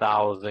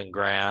 1,000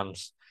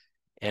 grams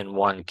in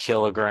 1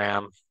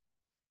 kilogram,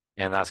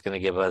 and that's going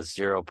to give us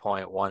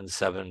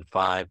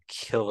 0.175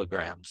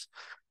 kilograms.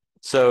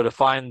 So to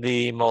find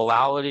the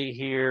molality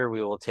here,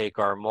 we will take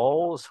our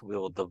moles, we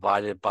will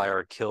divide it by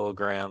our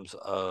kilograms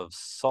of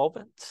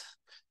solvent,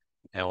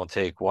 and we'll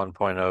take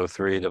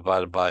 1.03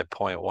 divided by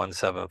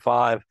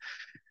 0.175.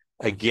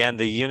 Again,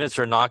 the units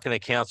are not going to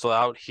cancel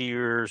out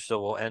here,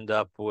 so we'll end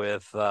up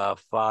with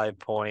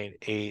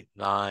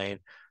 5.89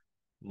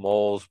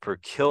 moles per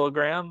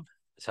kilogram.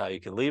 That's how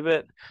you can leave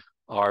it.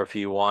 Or if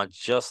you want,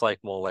 just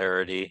like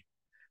molarity,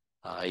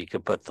 you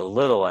could put the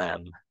little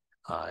m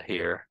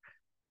here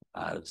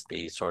as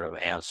the sort of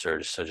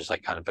answers. So just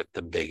like kind of put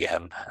the big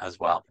M as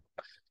well.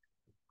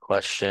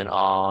 Question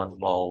on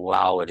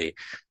molality.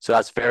 So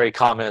that's very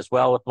common as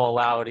well with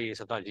molality.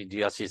 Sometimes you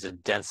just use the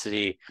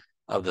density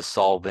of the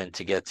solvent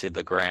to get to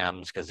the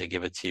grams because they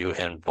give it to you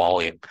in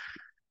volume.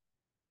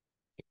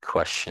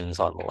 Questions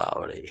on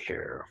molality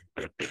here.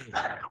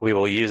 We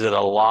will use it a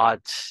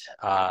lot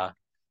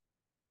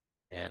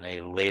in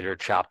a later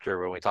chapter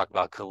when we talk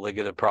about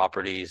colligative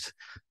properties.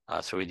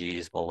 So we do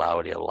use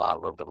molality a lot a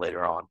little bit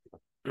later on.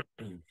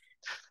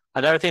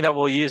 Another thing that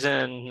we'll use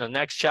in the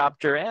next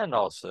chapter and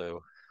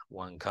also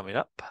one coming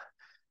up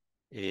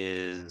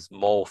is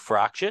mole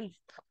fraction.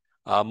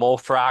 Mole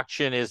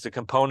fraction is the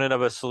component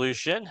of a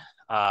solution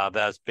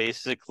that's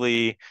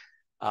basically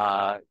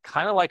kind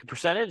of like a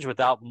percentage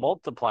without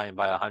multiplying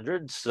by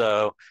 100.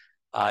 So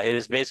it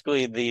is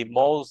basically the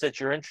moles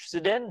that you're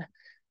interested in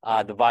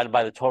divided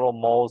by the total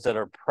moles that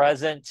are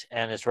present,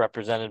 and it's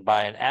represented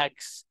by an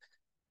X.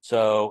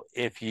 So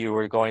if you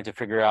were going to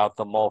figure out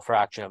the mole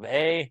fraction of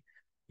A,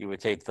 you would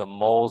take the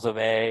moles of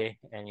A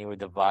and you would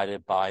divide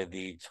it by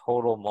the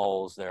total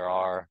moles there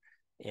are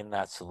in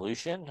that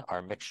solution,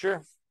 our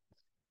mixture,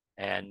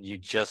 and you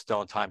just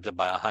don't times it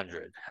by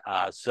 100.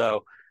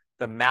 So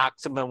the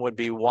maximum would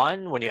be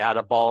 1 when you add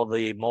up all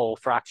the mole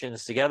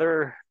fractions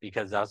together,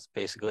 because that's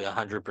basically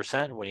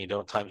 100% when you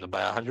don't times it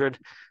by 100.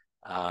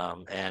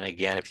 And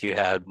again, if you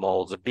had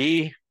moles of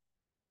B,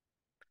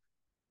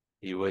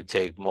 you would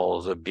take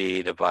moles of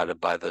B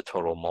divided by the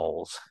total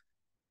moles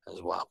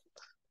as well.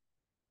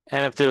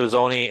 And if there was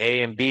only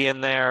A and B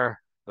in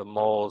there, the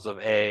moles of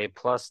A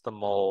plus the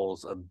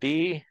moles of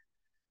B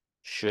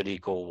should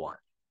equal 1,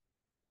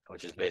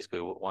 which is basically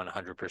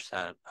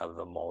 100% of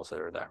the moles that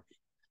are there.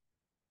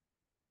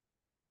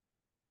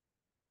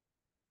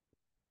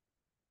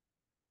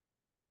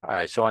 All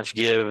right, so why don't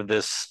you give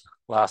this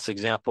last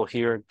example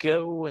here a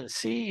go and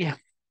see.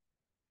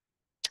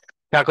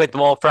 Calculate the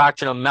mole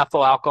fraction of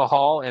methyl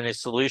alcohol in a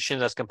solution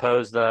that's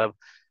composed of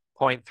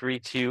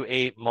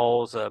 0.328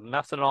 moles of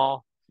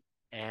methanol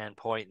and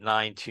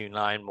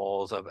 0.929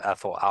 moles of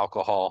ethyl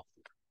alcohol.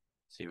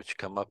 See what you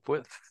come up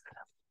with.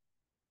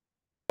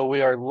 So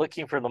we are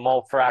looking for the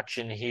mole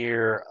fraction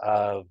here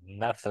of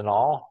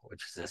methanol,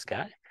 which is this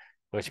guy,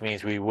 which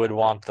means we would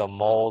want the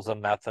moles of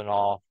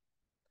methanol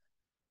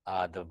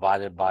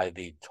divided by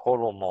the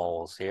total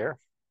moles here.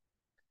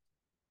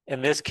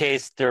 In this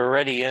case, they're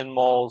already in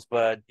moles,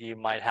 but you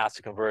might have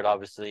to convert,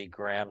 obviously,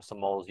 grams to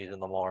moles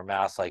using the molar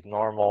mass like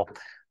normal.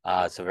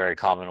 It's a very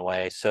common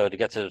way. So to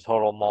get to the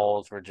total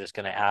moles, we're just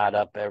going to add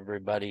up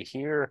everybody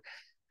here.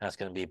 That's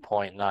going to be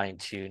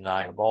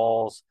 0.929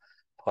 moles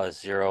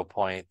plus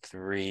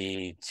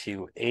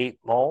 0.328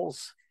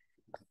 moles.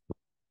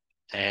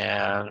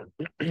 And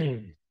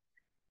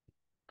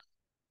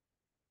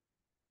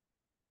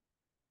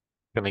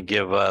going to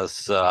give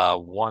us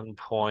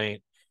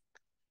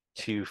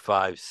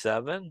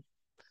 1.257.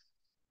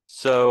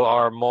 So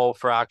our mole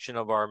fraction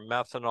of our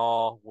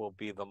methanol will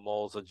be the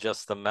moles of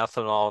just the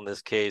methanol in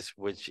this case,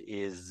 which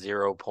is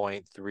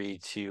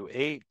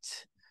 0.328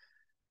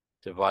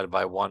 divided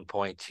by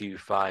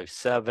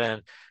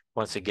 1.257.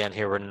 Once again,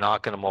 here we're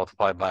not going to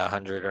multiply by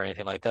 100 or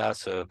anything like that.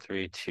 So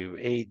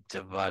 328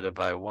 divided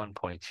by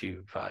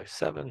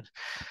 1.257 going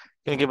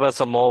to give us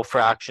a mole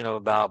fraction of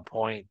about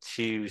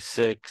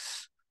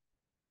 0.26.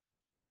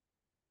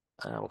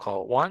 We'll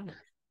call it 1.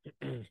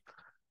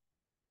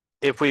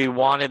 If we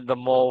wanted the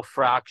mole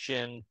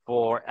fraction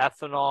for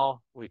ethanol,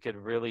 we could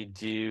really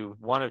do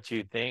one of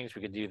two things.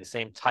 We could do the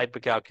same type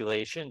of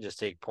calculation, just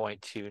take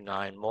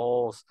 0.29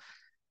 moles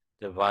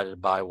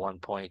divided by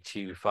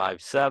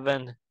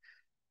 1.257,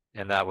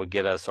 and that would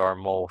get us our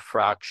mole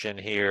fraction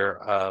here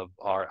of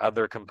our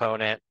other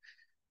component,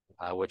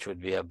 which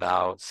would be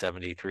about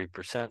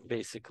 73%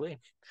 basically.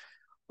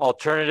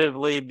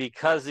 Alternatively,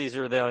 because these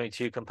are the only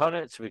two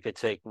components, we could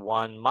take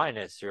 1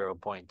 minus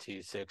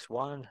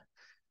 0.261.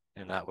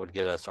 And that would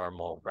get us our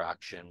mole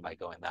fraction by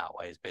going that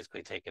way. It's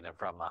basically taking it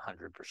from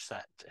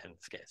 100% in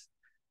this case.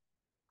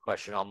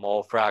 Question on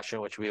mole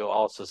fraction, which we will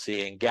also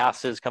see in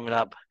gases coming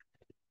up,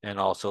 and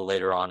also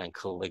later on in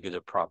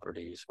colligative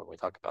properties when we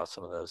talk about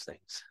some of those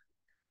things.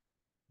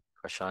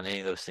 Question on any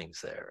of those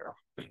things there.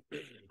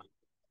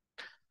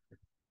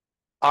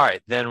 All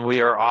right, then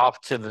we are off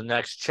to the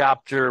next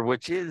chapter,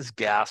 which is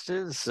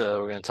gases.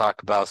 So we're going to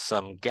talk about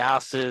some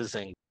gases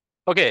and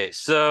okay,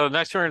 so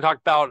next we're going to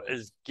talk about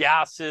is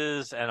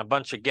gases and a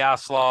bunch of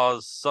gas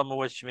laws, some of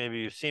which maybe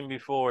you've seen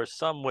before,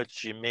 some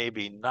which you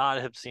maybe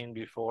not have seen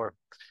before.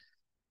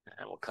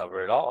 And we'll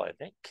cover it all, I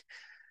think.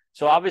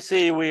 So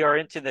obviously we are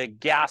into the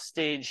gas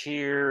stage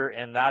here,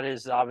 and that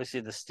is obviously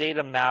the state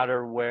of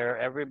matter where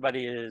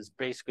everybody is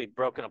basically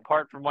broken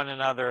apart from one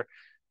another.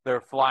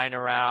 They're flying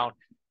around.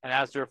 And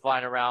as they're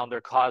flying around,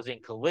 they're causing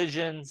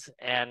collisions.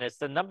 And it's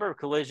the number of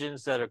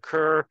collisions that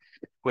occur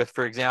with,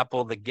 for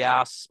example, the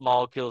gas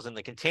molecules in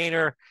the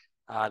container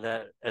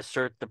that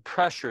assert the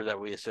pressure that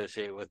we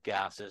associate with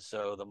gases.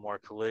 So the more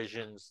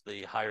collisions,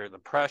 the higher the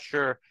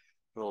pressure,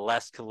 the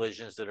less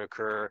collisions that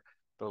occur,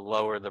 the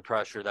lower the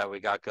pressure that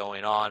we got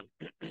going on.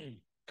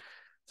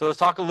 So let's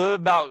talk a little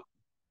bit about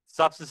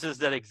substances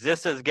that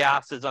exist as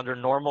gases under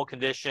normal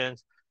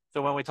conditions.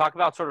 So when we talk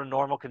about sort of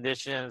normal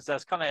conditions,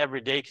 that's kind of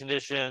everyday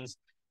conditions.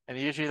 And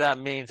usually that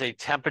means a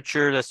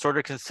temperature that's sort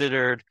of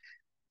considered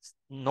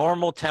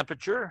normal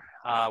temperature,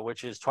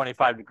 which is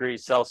 25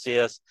 degrees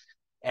Celsius,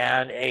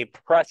 and a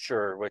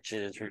pressure, which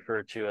is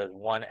referred to as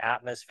 1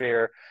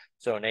 atmosphere.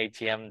 So an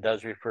ATM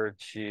does refer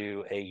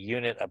to a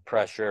unit of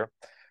pressure.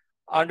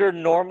 Under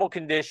normal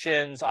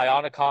conditions,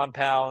 ionic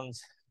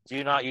compounds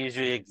do not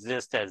usually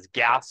exist as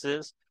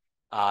gases,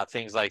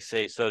 things like,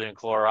 say, sodium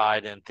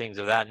chloride and things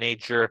of that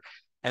nature.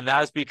 And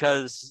that is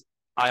because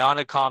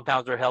ionic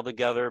compounds are held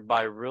together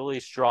by really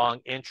strong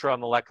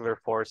intramolecular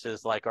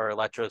forces like our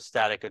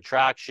electrostatic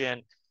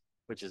attraction,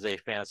 which is a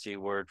fancy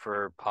word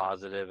for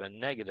positive and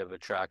negative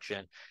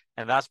attraction.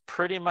 And that's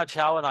pretty much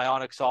how an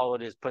ionic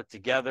solid is put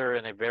together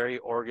in a very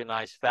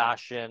organized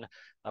fashion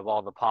of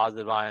all the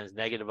positive ions,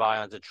 negative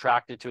ions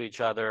attracted to each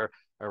other,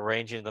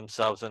 arranging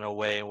themselves in a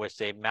way in which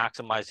they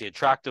maximize the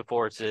attractive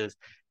forces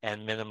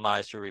and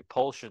minimize the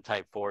repulsion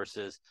type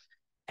forces.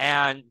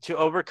 And to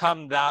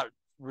overcome that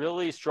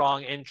really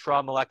strong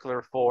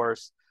intramolecular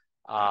force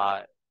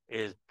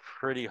is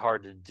pretty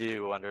hard to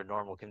do under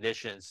normal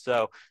conditions.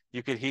 So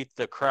you could heat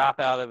the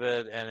crap out of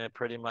it and it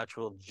pretty much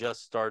will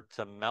just start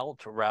to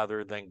melt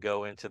rather than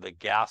go into the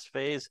gas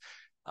phase.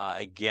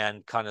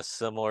 Again, kind of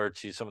similar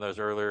to some of those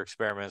earlier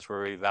experiments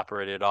where we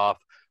evaporated off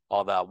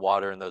all that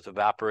water in those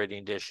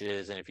evaporating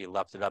dishes. And if you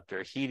left it up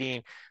there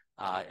heating,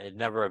 it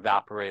never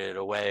evaporated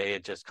away.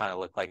 It just kind of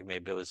looked like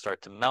maybe it would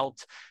start to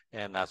melt.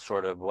 And that's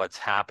sort of what's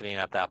happening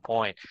at that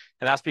point.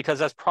 And that's because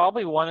that's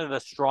probably one of the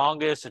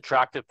strongest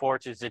attractive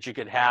forces that you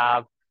could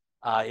have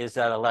is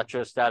that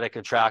electrostatic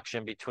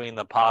attraction between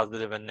the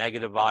positive and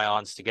negative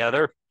ions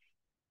together.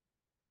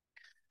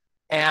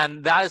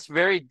 And that is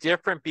very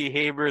different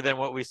behavior than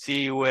what we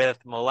see with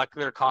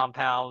molecular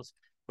compounds,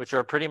 which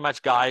are pretty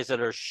much guys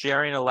that are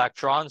sharing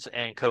electrons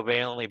and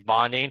covalently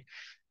bonding.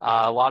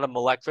 A lot of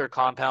molecular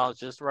compounds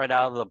just right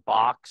out of the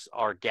box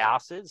are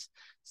gases,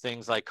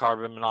 things like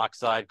carbon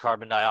monoxide,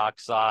 carbon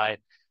dioxide,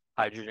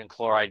 hydrogen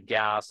chloride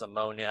gas,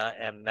 ammonia,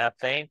 and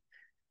methane.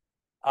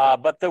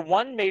 But the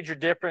one major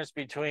difference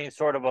between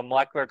sort of a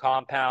molecular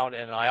compound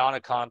and an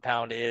ionic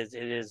compound is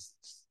it is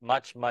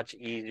much, much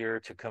easier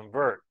to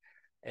convert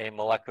a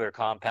molecular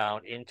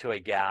compound into a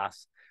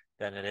gas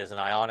than it is an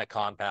ionic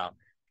compound.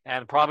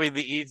 And probably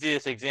the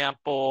easiest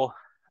example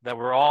that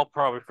we're all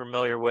probably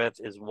familiar with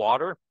is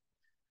water.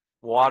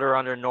 Water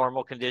under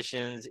normal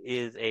conditions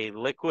is a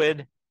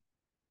liquid,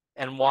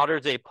 and water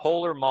is a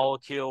polar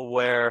molecule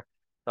where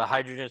the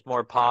hydrogen is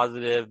more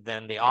positive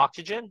than the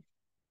oxygen.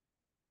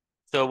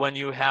 So when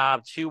you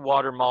have two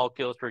water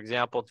molecules, for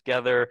example,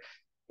 together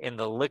in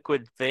the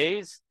liquid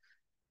phase,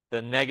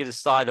 the negative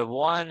side of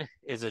one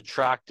is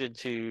attracted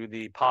to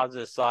the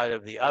positive side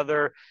of the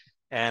other.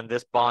 And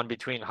this bond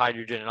between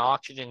hydrogen and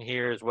oxygen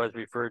here is what is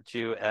referred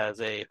to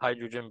as a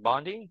hydrogen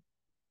bonding.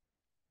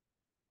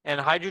 And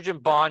hydrogen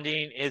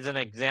bonding is an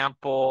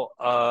example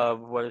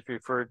of what is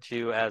referred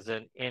to as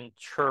an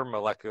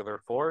intermolecular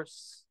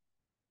force.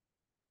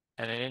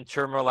 And an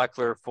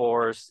intermolecular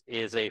force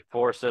is a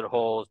force that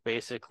holds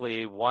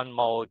basically one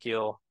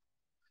molecule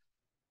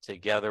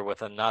together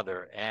with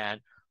another. And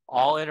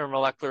all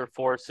intermolecular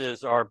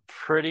forces are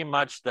pretty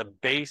much the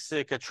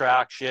basic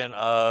attraction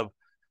of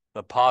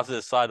the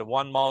positive side of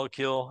one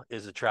molecule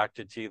is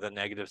attracted to the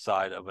negative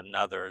side of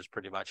another, is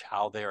pretty much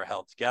how they are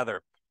held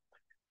together.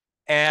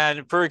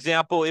 And for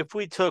example, if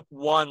we took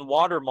one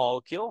water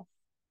molecule,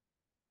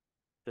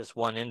 this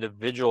one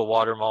individual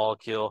water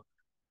molecule,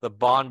 the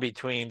bond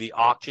between the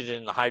oxygen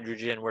and the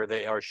hydrogen where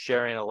they are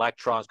sharing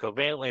electrons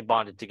covalently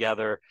bonded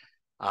together,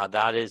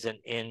 that is an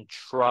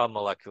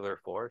intramolecular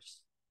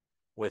force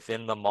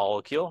within the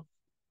molecule.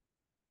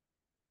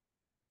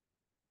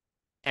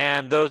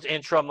 And those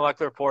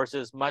intramolecular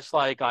forces, much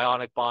like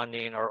ionic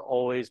bonding, are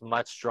always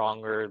much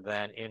stronger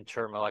than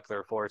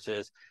intermolecular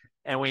forces.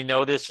 And we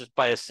know this just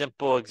by a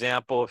simple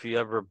example. If you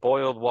ever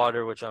boiled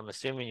water, which I'm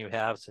assuming you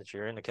have since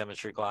you're in the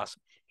chemistry class,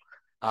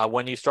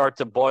 when you start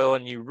to boil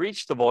and you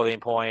reach the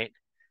boiling point,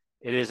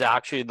 it is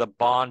actually the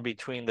bond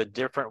between the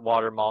different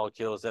water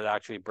molecules that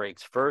actually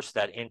breaks first,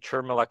 that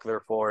intermolecular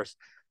force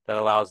that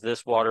allows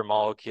this water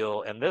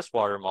molecule and this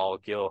water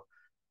molecule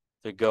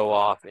to go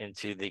off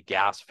into the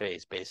gas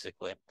phase,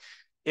 basically.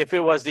 If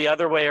it was the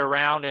other way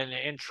around and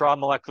an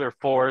intramolecular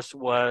force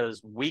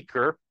was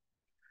weaker,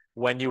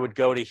 when you would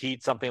go to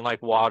heat something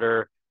like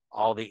water,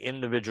 all the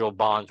individual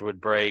bonds would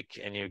break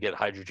and you get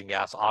hydrogen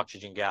gas,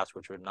 oxygen gas,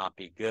 which would not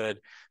be good.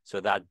 So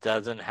that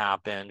doesn't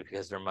happen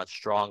because they're much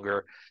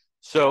stronger.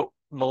 So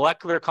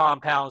molecular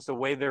compounds, the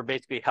way they're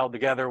basically held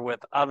together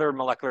with other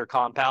molecular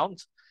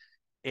compounds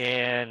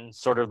in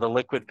sort of the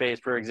liquid phase,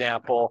 for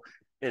example,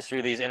 is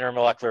through these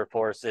intermolecular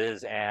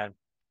forces, and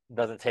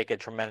doesn't take a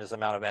tremendous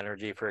amount of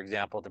energy, for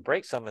example, to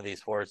break some of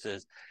these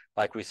forces.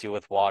 Like we see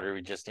with water,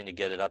 we just need to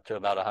get it up to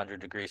about 100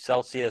 degrees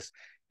Celsius,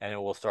 and it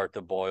will start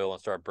to boil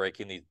and start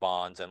breaking these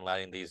bonds and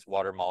letting these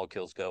water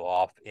molecules go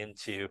off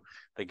into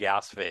the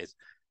gas phase.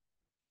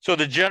 So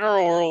the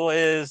general rule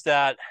is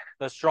that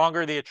the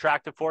stronger the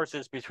attractive force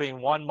is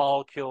between one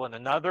molecule and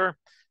another,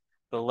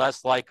 the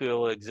less likely it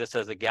will exist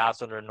as a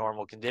gas under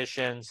normal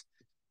conditions.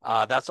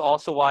 That's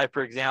also why,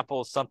 for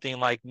example, something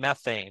like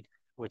methane,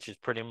 which is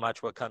pretty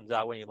much what comes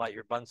out when you light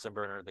your Bunsen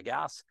burner, the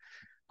gas.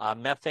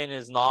 Methane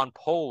is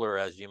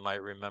nonpolar, as you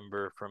might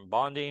remember from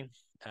bonding,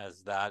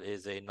 as that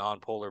is a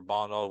nonpolar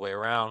bond all the way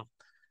around.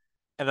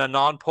 And a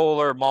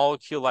nonpolar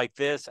molecule like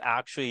this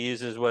actually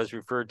uses what is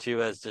referred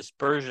to as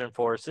dispersion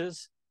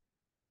forces,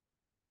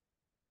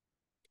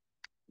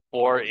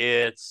 or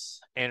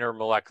its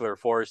intermolecular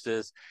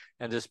forces.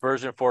 And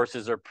dispersion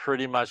forces are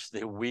pretty much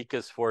the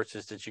weakest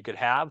forces that you could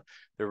have.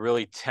 They're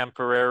really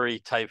temporary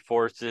type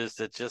forces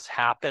that just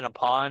happen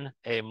upon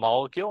a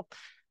molecule.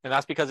 And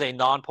that's because a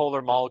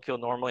nonpolar molecule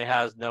normally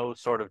has no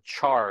sort of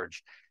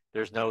charge.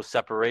 There's no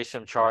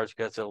separation of charge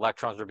because the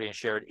electrons are being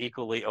shared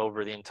equally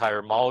over the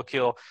entire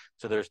molecule.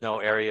 So there's no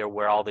area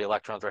where all the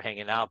electrons are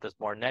hanging out that's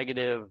more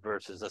negative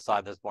versus the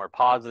side that's more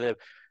positive.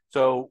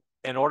 So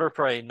in order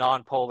for a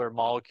nonpolar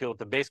molecule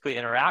to basically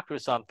interact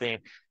with something,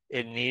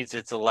 it needs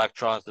its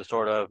electrons to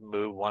sort of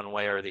move one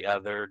way or the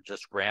other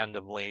just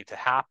randomly to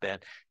happen.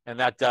 And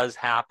that does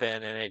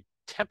happen, and it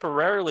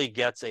temporarily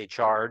gets a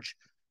charge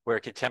where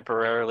it could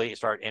temporarily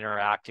start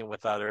interacting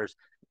with others.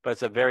 But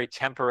it's a very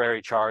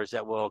temporary charge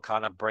that will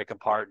kind of break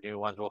apart, new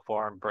ones will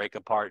form, break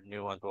apart,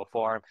 new ones will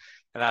form.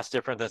 And that's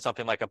different than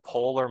something like a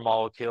polar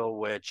molecule,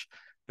 which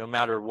no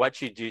matter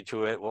what you do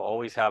to it, will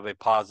always have a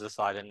positive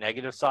side and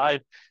negative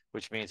side,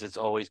 which means it's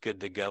always good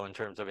to go in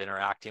terms of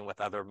interacting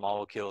with other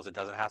molecules. It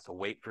doesn't have to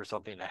wait for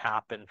something to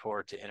happen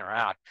for it to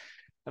interact.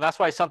 And that's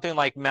why something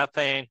like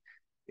methane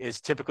is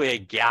typically a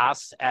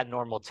gas at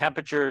normal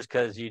temperatures,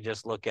 because you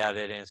just look at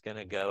it and it's going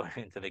to go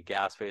into the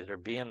gas phase or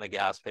be in the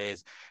gas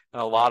phase.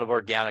 And a lot of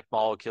organic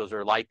molecules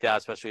are like that,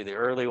 especially the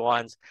early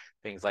ones.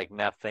 Things like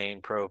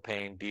methane,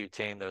 propane,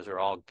 butane, those are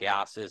all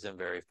gases and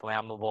very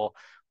flammable.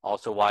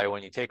 Also why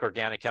when you take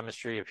organic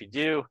chemistry, if you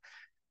do,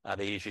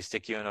 they usually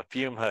stick you in a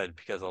fume hood,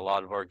 because a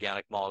lot of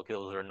organic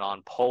molecules are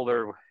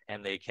non-polar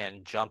and they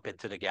can jump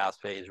into the gas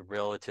phase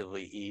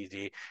relatively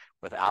easy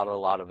without a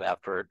lot of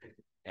effort.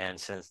 And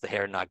since they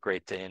are not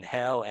great to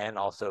inhale and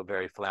also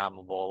very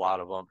flammable, a lot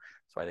of them,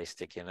 that's why they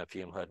stick you in a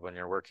fume hood when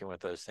you're working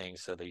with those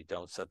things, so that you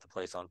don't set the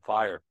place on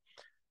fire.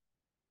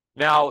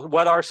 Now,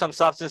 what are some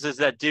substances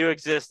that do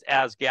exist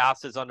as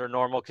gases under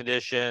normal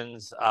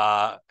conditions?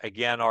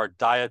 Again, our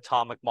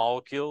diatomic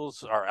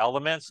molecules, our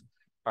elements,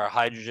 are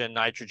hydrogen,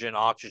 nitrogen,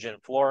 oxygen,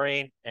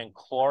 fluorine, and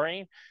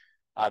chlorine.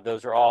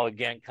 Those are all,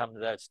 again,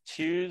 come as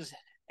twos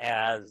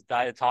as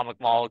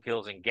diatomic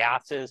molecules and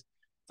gases.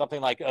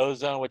 Something like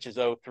ozone, which is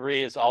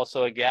O3, is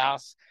also a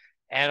gas.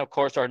 And of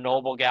course, our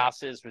noble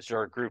gases, which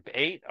are group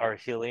 8, our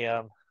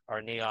helium,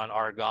 our neon,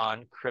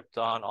 argon,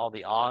 krypton, all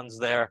the ons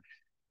there,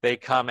 they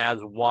come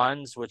as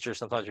ones, which are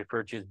sometimes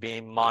referred to as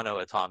being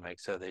monoatomic.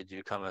 So they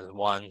do come as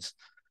ones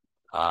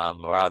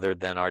rather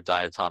than our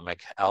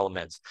diatomic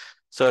elements.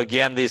 So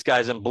again, these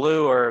guys in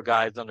blue are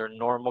guys under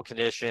normal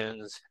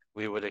conditions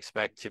we would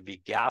expect to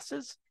be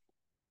gases.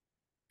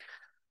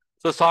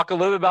 So let's talk a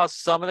little bit about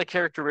some of the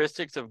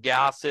characteristics of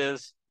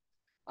gases.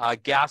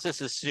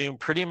 Gases assume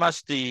pretty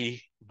much the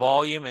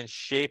volume and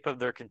shape of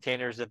their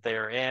containers that they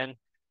are in.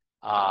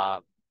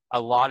 A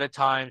lot of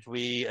times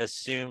we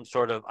assume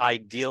sort of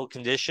ideal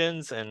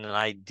conditions and an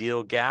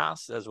ideal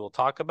gas, as we'll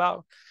talk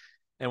about.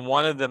 And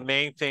one of the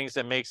main things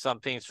that makes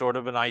something sort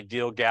of an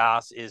ideal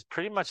gas is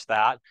pretty much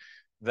that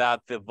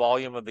the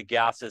volume of the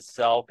gas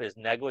itself is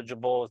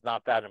negligible, is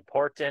not that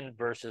important,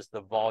 versus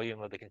the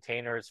volume of the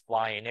container is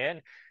flying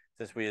in,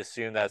 since we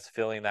assume that's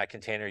filling that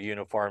container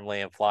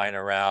uniformly and flying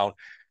around.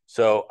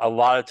 So a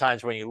lot of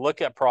times when you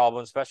look at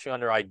problems, especially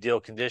under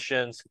ideal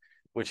conditions,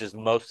 which is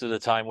most of the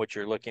time what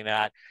you're looking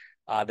at,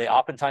 they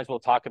oftentimes will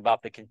talk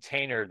about the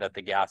container that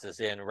the gas is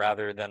in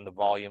rather than the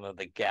volume of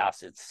the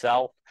gas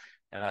itself.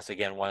 And that's,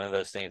 again, one of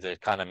those things that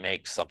kind of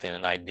makes something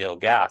an ideal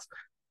gas.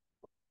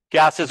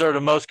 Gases are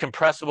the most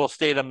compressible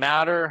state of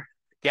matter.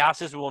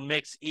 Gases will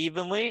mix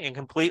evenly and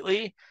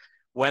completely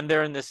when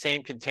they're in the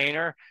same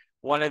container.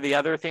 One of the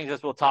other things,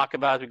 as we'll talk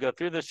about as we go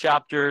through this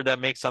chapter, that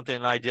makes something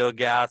an ideal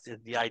gas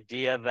is the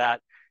idea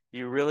that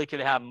you really can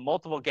have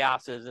multiple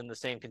gases in the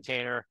same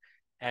container,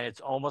 and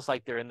it's almost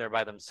like they're in there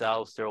by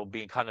themselves. There will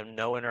be kind of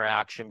no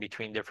interaction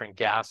between different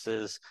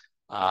gases,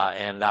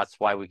 and that's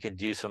why we can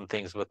do some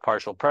things with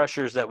partial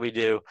pressures that we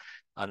do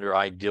under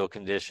ideal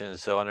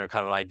conditions. So under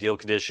kind of ideal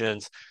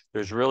conditions,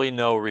 there's really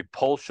no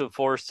repulsive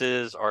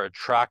forces or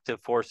attractive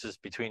forces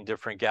between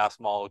different gas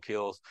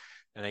molecules.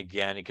 And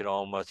again, you could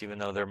almost, even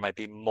though there might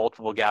be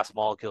multiple gas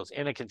molecules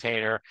in a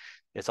container,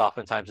 it's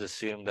oftentimes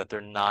assumed that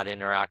they're not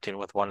interacting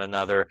with one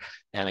another.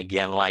 And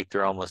again, like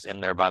they're almost in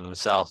there by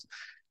themselves.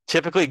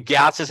 Typically,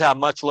 gases have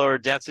much lower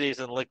densities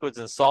than liquids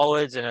and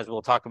solids. And as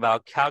we'll talk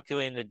about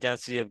calculating the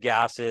density of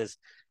gases,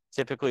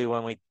 typically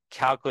when we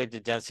calculate the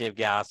density of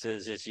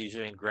gases, it's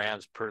usually in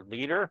grams per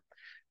liter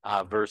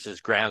versus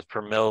grams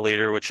per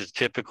milliliter, which is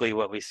typically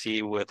what we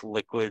see with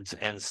liquids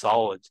and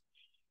solids.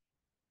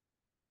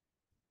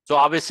 So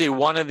obviously,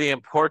 one of the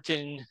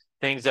important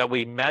things that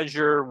we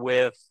measure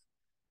with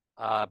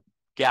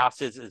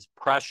gases is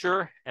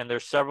pressure, and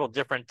there's several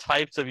different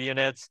types of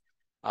units.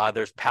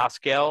 There's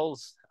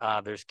pascals,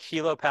 there's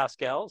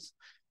kilopascals,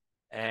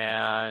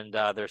 and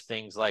there's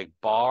things like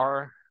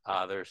bar,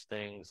 there's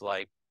things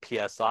like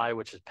PSI,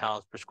 which is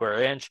pounds per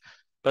square inch.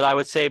 But I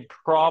would say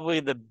probably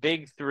the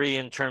big three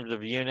in terms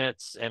of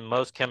units in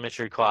most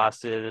chemistry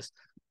classes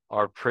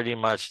are pretty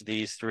much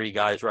these three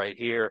guys right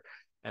here.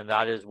 And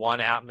that is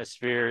 1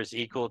 atmosphere is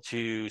equal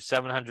to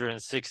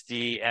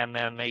 760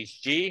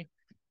 mmHg,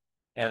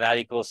 and that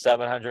equals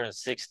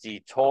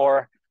 760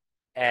 torr.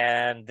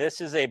 And this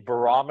is a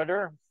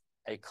barometer,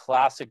 a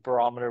classic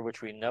barometer,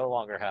 which we no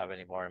longer have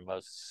anymore in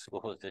most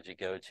schools that you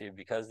go to,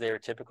 because they are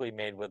typically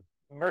made with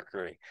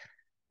mercury.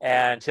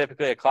 And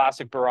typically a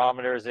classic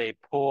barometer is a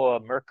pool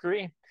of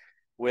mercury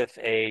with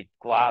a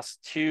glass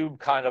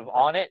tube kind of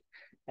on it.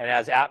 And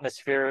as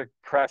atmospheric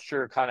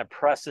pressure kind of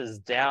presses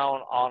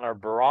down on our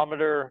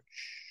barometer,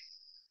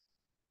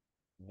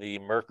 the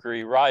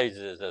mercury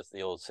rises, as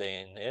the old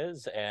saying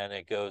is, and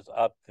it goes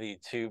up the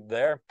tube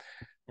there.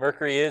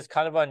 Mercury is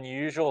kind of an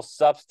unusual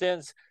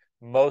substance.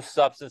 Most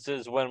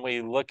substances, when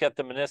we look at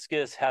the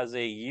meniscus, has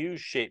a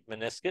U-shaped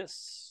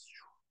meniscus.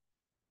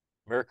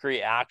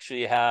 Mercury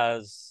actually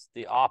has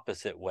the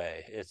opposite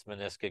way. Its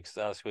meniscus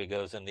actually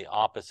goes in the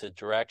opposite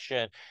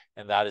direction,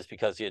 and that is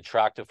because the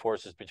attractive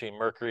forces between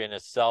Mercury and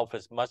itself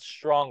is much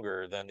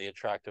stronger than the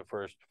attractive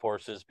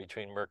forces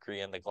between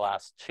Mercury and the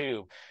glass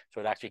tube. So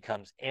it actually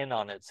comes in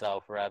on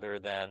itself rather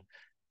than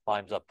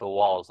climbs up the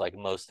walls like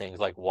most things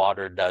like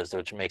water does,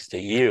 which makes the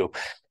U.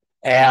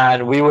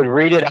 And we would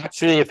read it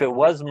actually, if it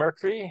was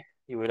Mercury,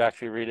 you would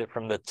actually read it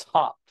from the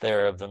top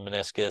there of the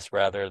meniscus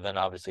rather than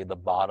obviously the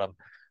bottom,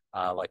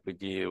 like we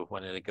do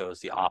when it goes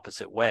the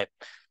opposite way.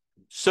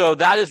 So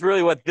that is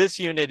really what this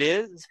unit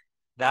is.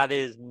 That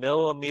is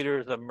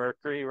millimeters of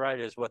mercury, right,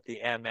 is what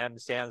the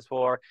MM stands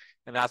for.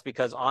 And that's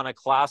because on a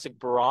classic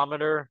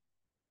barometer,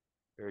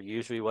 there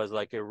usually was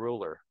like a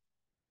ruler.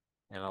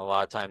 And a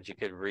lot of times you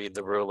could read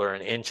the ruler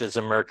in inches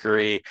of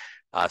mercury,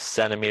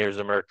 centimeters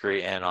of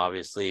mercury, and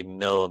obviously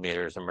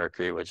millimeters of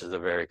mercury, which is a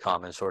very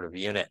common sort of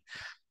unit.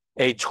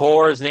 A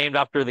torr is named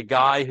after the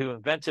guy who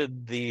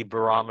invented the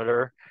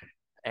barometer.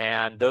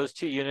 And those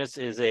two units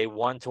is a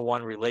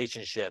 1-to-1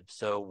 relationship.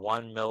 So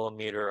 1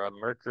 millimeter of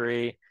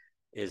mercury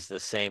is the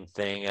same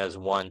thing as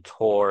 1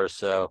 torr.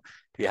 So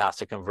if you have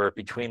to convert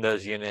between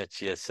those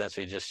units, you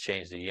essentially just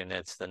change the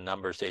units. The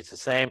number stays the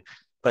same.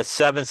 But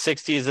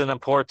 760 is an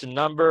important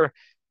number.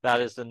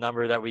 That is the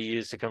number that we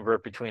use to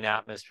convert between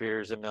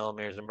atmospheres and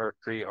millimeters of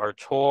mercury or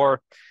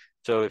torr.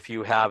 So if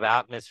you have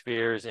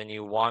atmospheres and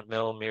you want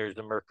millimeters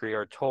of mercury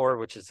or torr,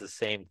 which is the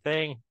same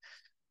thing,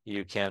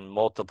 you can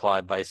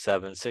multiply by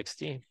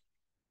 760.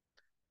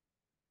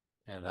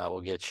 And that will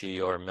get you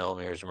your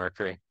millimeters of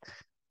mercury.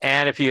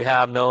 And if you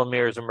have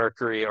millimeters of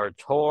mercury or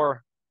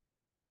torr,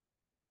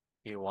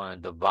 you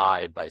want to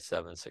divide by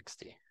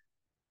 760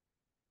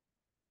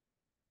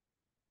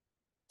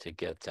 to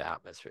get to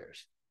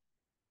atmospheres.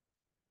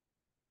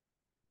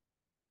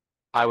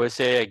 I would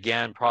say,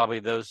 again, probably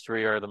those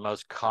three are the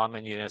most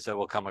common units that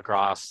we'll come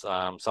across.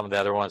 Some of the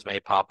other ones may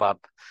pop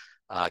up.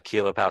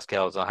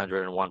 Kilopascal is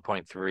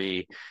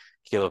 101.3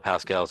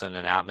 kilopascals in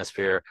an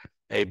atmosphere.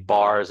 A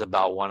bar is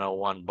about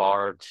 101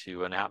 bar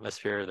to an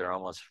atmosphere. They're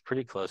almost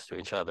pretty close to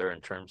each other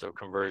in terms of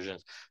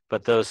conversions.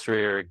 But those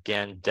three are,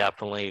 again,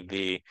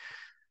 definitely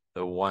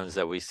the ones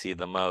that we see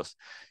the most.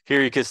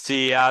 Here you can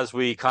see as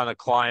we kind of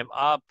climb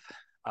up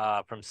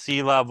from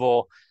sea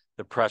level,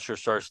 the pressure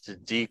starts to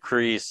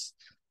decrease.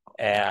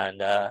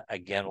 And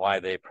again, why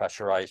they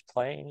pressurize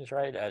planes,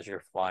 right, as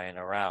you're flying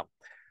around.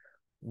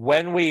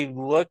 When we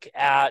look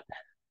at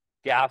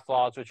gas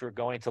laws, which we're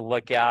going to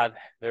look at,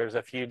 there's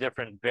a few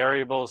different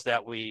variables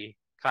that we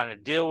kind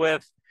of deal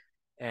with,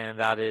 and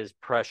that is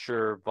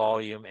pressure,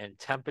 volume, and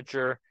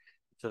temperature.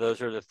 So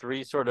those are the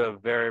three sort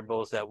of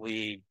variables that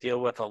we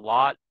deal with a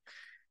lot.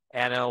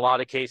 And in a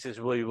lot of cases,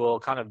 we will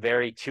kind of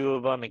vary two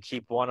of them and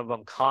keep one of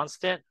them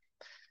constant.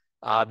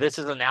 This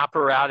is an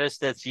apparatus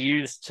that's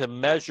used to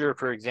measure,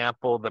 for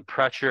example, the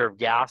pressure of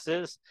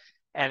gases.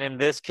 And in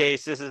this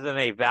case, this is in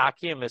a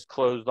vacuum. It's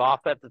closed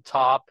off at the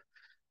top,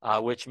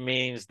 which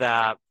means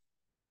that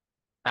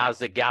as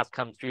the gas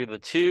comes through the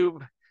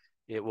tube,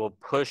 it will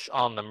push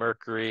on the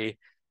mercury,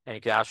 and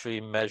you can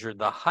actually measure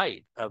the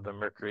height of the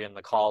mercury in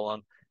the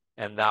column,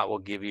 and that will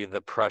give you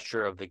the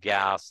pressure of the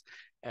gas.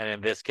 And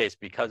in this case,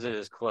 because it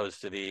is close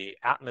to the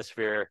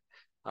atmosphere,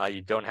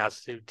 you don't have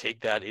to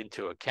take that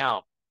into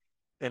account.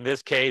 In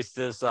this case,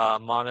 this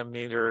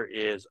manometer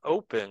is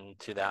open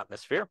to the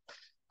atmosphere,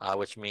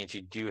 which means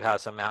you do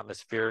have some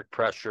atmospheric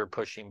pressure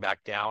pushing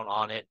back down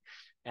on it.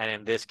 And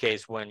in this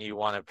case, when you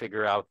want to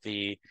figure out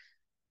the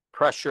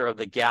pressure of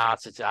the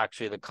gas, it's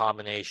actually the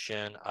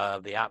combination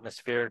of the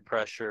atmospheric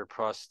pressure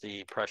plus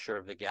the pressure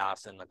of the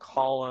gas in the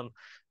column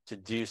to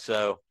do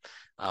so.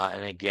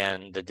 And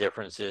again, the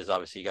difference is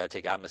obviously you got to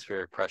take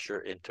atmospheric pressure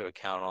into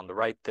account on the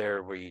right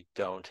there, where you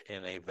don't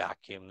in a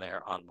vacuum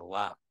there on the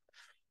left.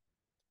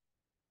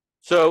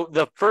 So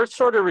the first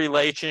sort of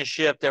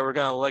relationship that we're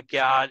going to look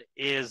at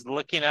is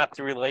looking at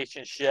the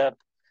relationship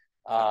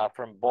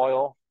from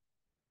Boyle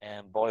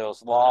and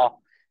Boyle's law.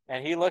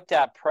 And he looked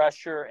at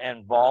pressure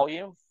and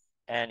volume,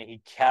 and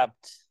he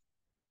kept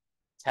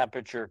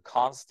temperature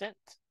constant.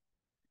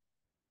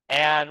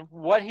 And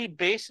what he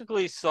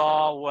basically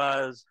saw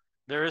was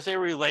there is a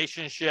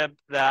relationship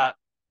that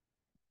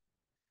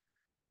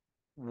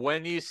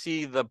when you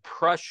see the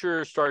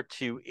pressure start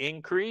to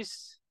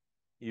increase,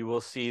 you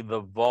will see the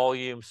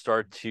volume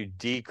start to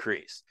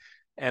decrease.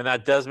 And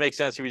that does make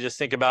sense if you just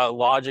think about it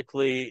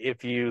logically.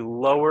 If you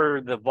lower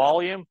the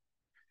volume,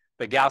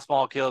 the gas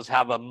molecules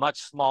have a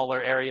much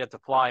smaller area to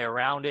fly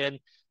around in,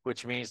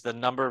 which means the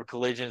number of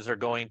collisions are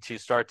going to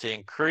start to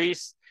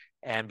increase.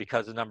 And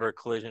because the number of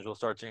collisions will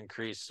start to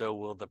increase, so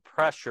will the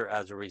pressure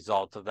as a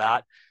result of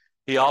that.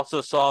 He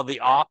also saw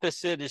the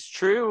opposite is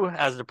true.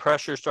 As the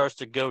pressure starts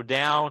to go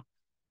down,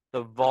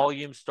 the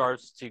volume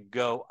starts to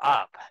go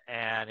up.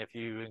 And if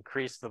you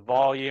increase the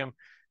volume,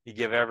 you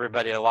give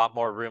everybody a lot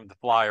more room to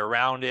fly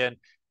around in,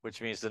 which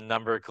means the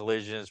number of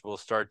collisions will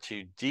start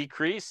to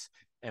decrease,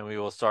 and we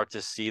will start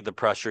to see the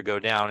pressure go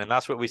down. And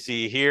that's what we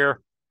see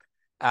here.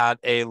 At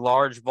a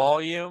large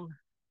volume,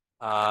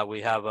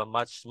 we have a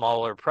much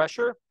smaller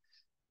pressure.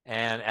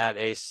 And at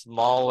a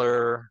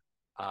smaller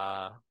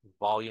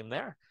volume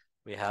there,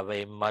 we have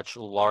a much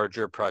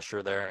larger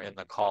pressure there in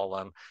the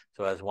column.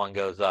 So as one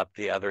goes up,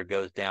 the other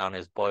goes down,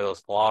 is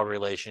Boyle's law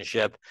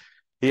relationship.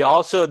 He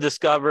also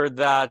discovered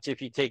that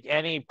if you take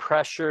any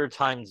pressure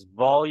times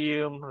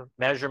volume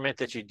measurement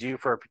that you do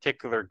for a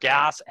particular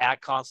gas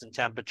at constant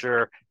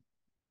temperature,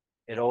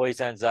 it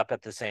always ends up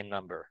at the same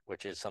number,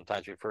 which is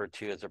sometimes referred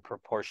to as a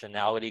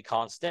proportionality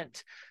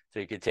constant. So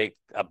you could take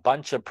a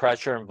bunch of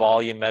pressure and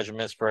volume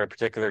measurements for a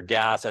particular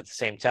gas at the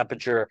same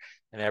temperature,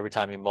 and every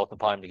time you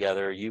multiply them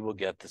together, you will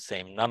get the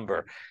same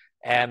number.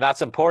 And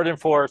that's important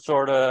for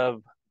sort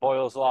of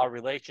Boyle's law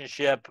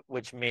relationship,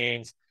 which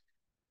means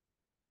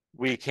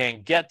we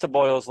can get to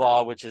Boyle's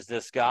law, which is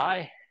this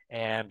guy.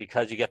 And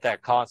because you get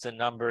that constant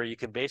number, you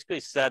can basically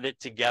set it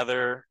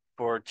together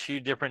for two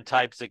different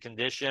types of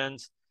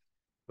conditions.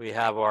 We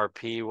have our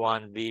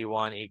P1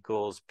 V1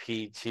 equals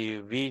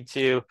P2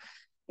 V2.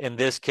 In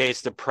this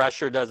case, the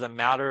pressure doesn't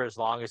matter as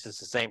long as it's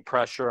the same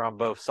pressure on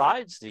both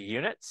sides, the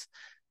units.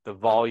 The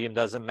volume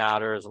doesn't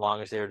matter as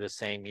long as they're the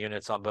same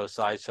units on both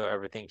sides, so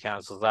everything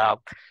cancels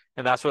out.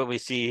 And that's what we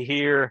see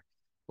here.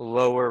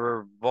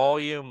 Lower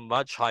volume,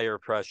 much higher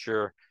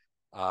pressure.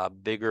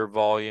 Bigger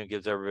volume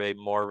gives everybody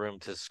more room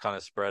to kind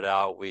of spread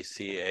out. We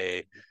see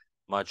a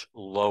much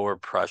lower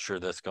pressure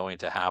that's going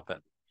to happen.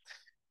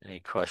 Any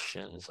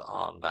questions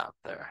on that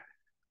there?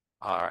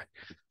 All right.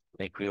 I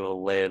think we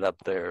will lay it up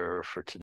there for today.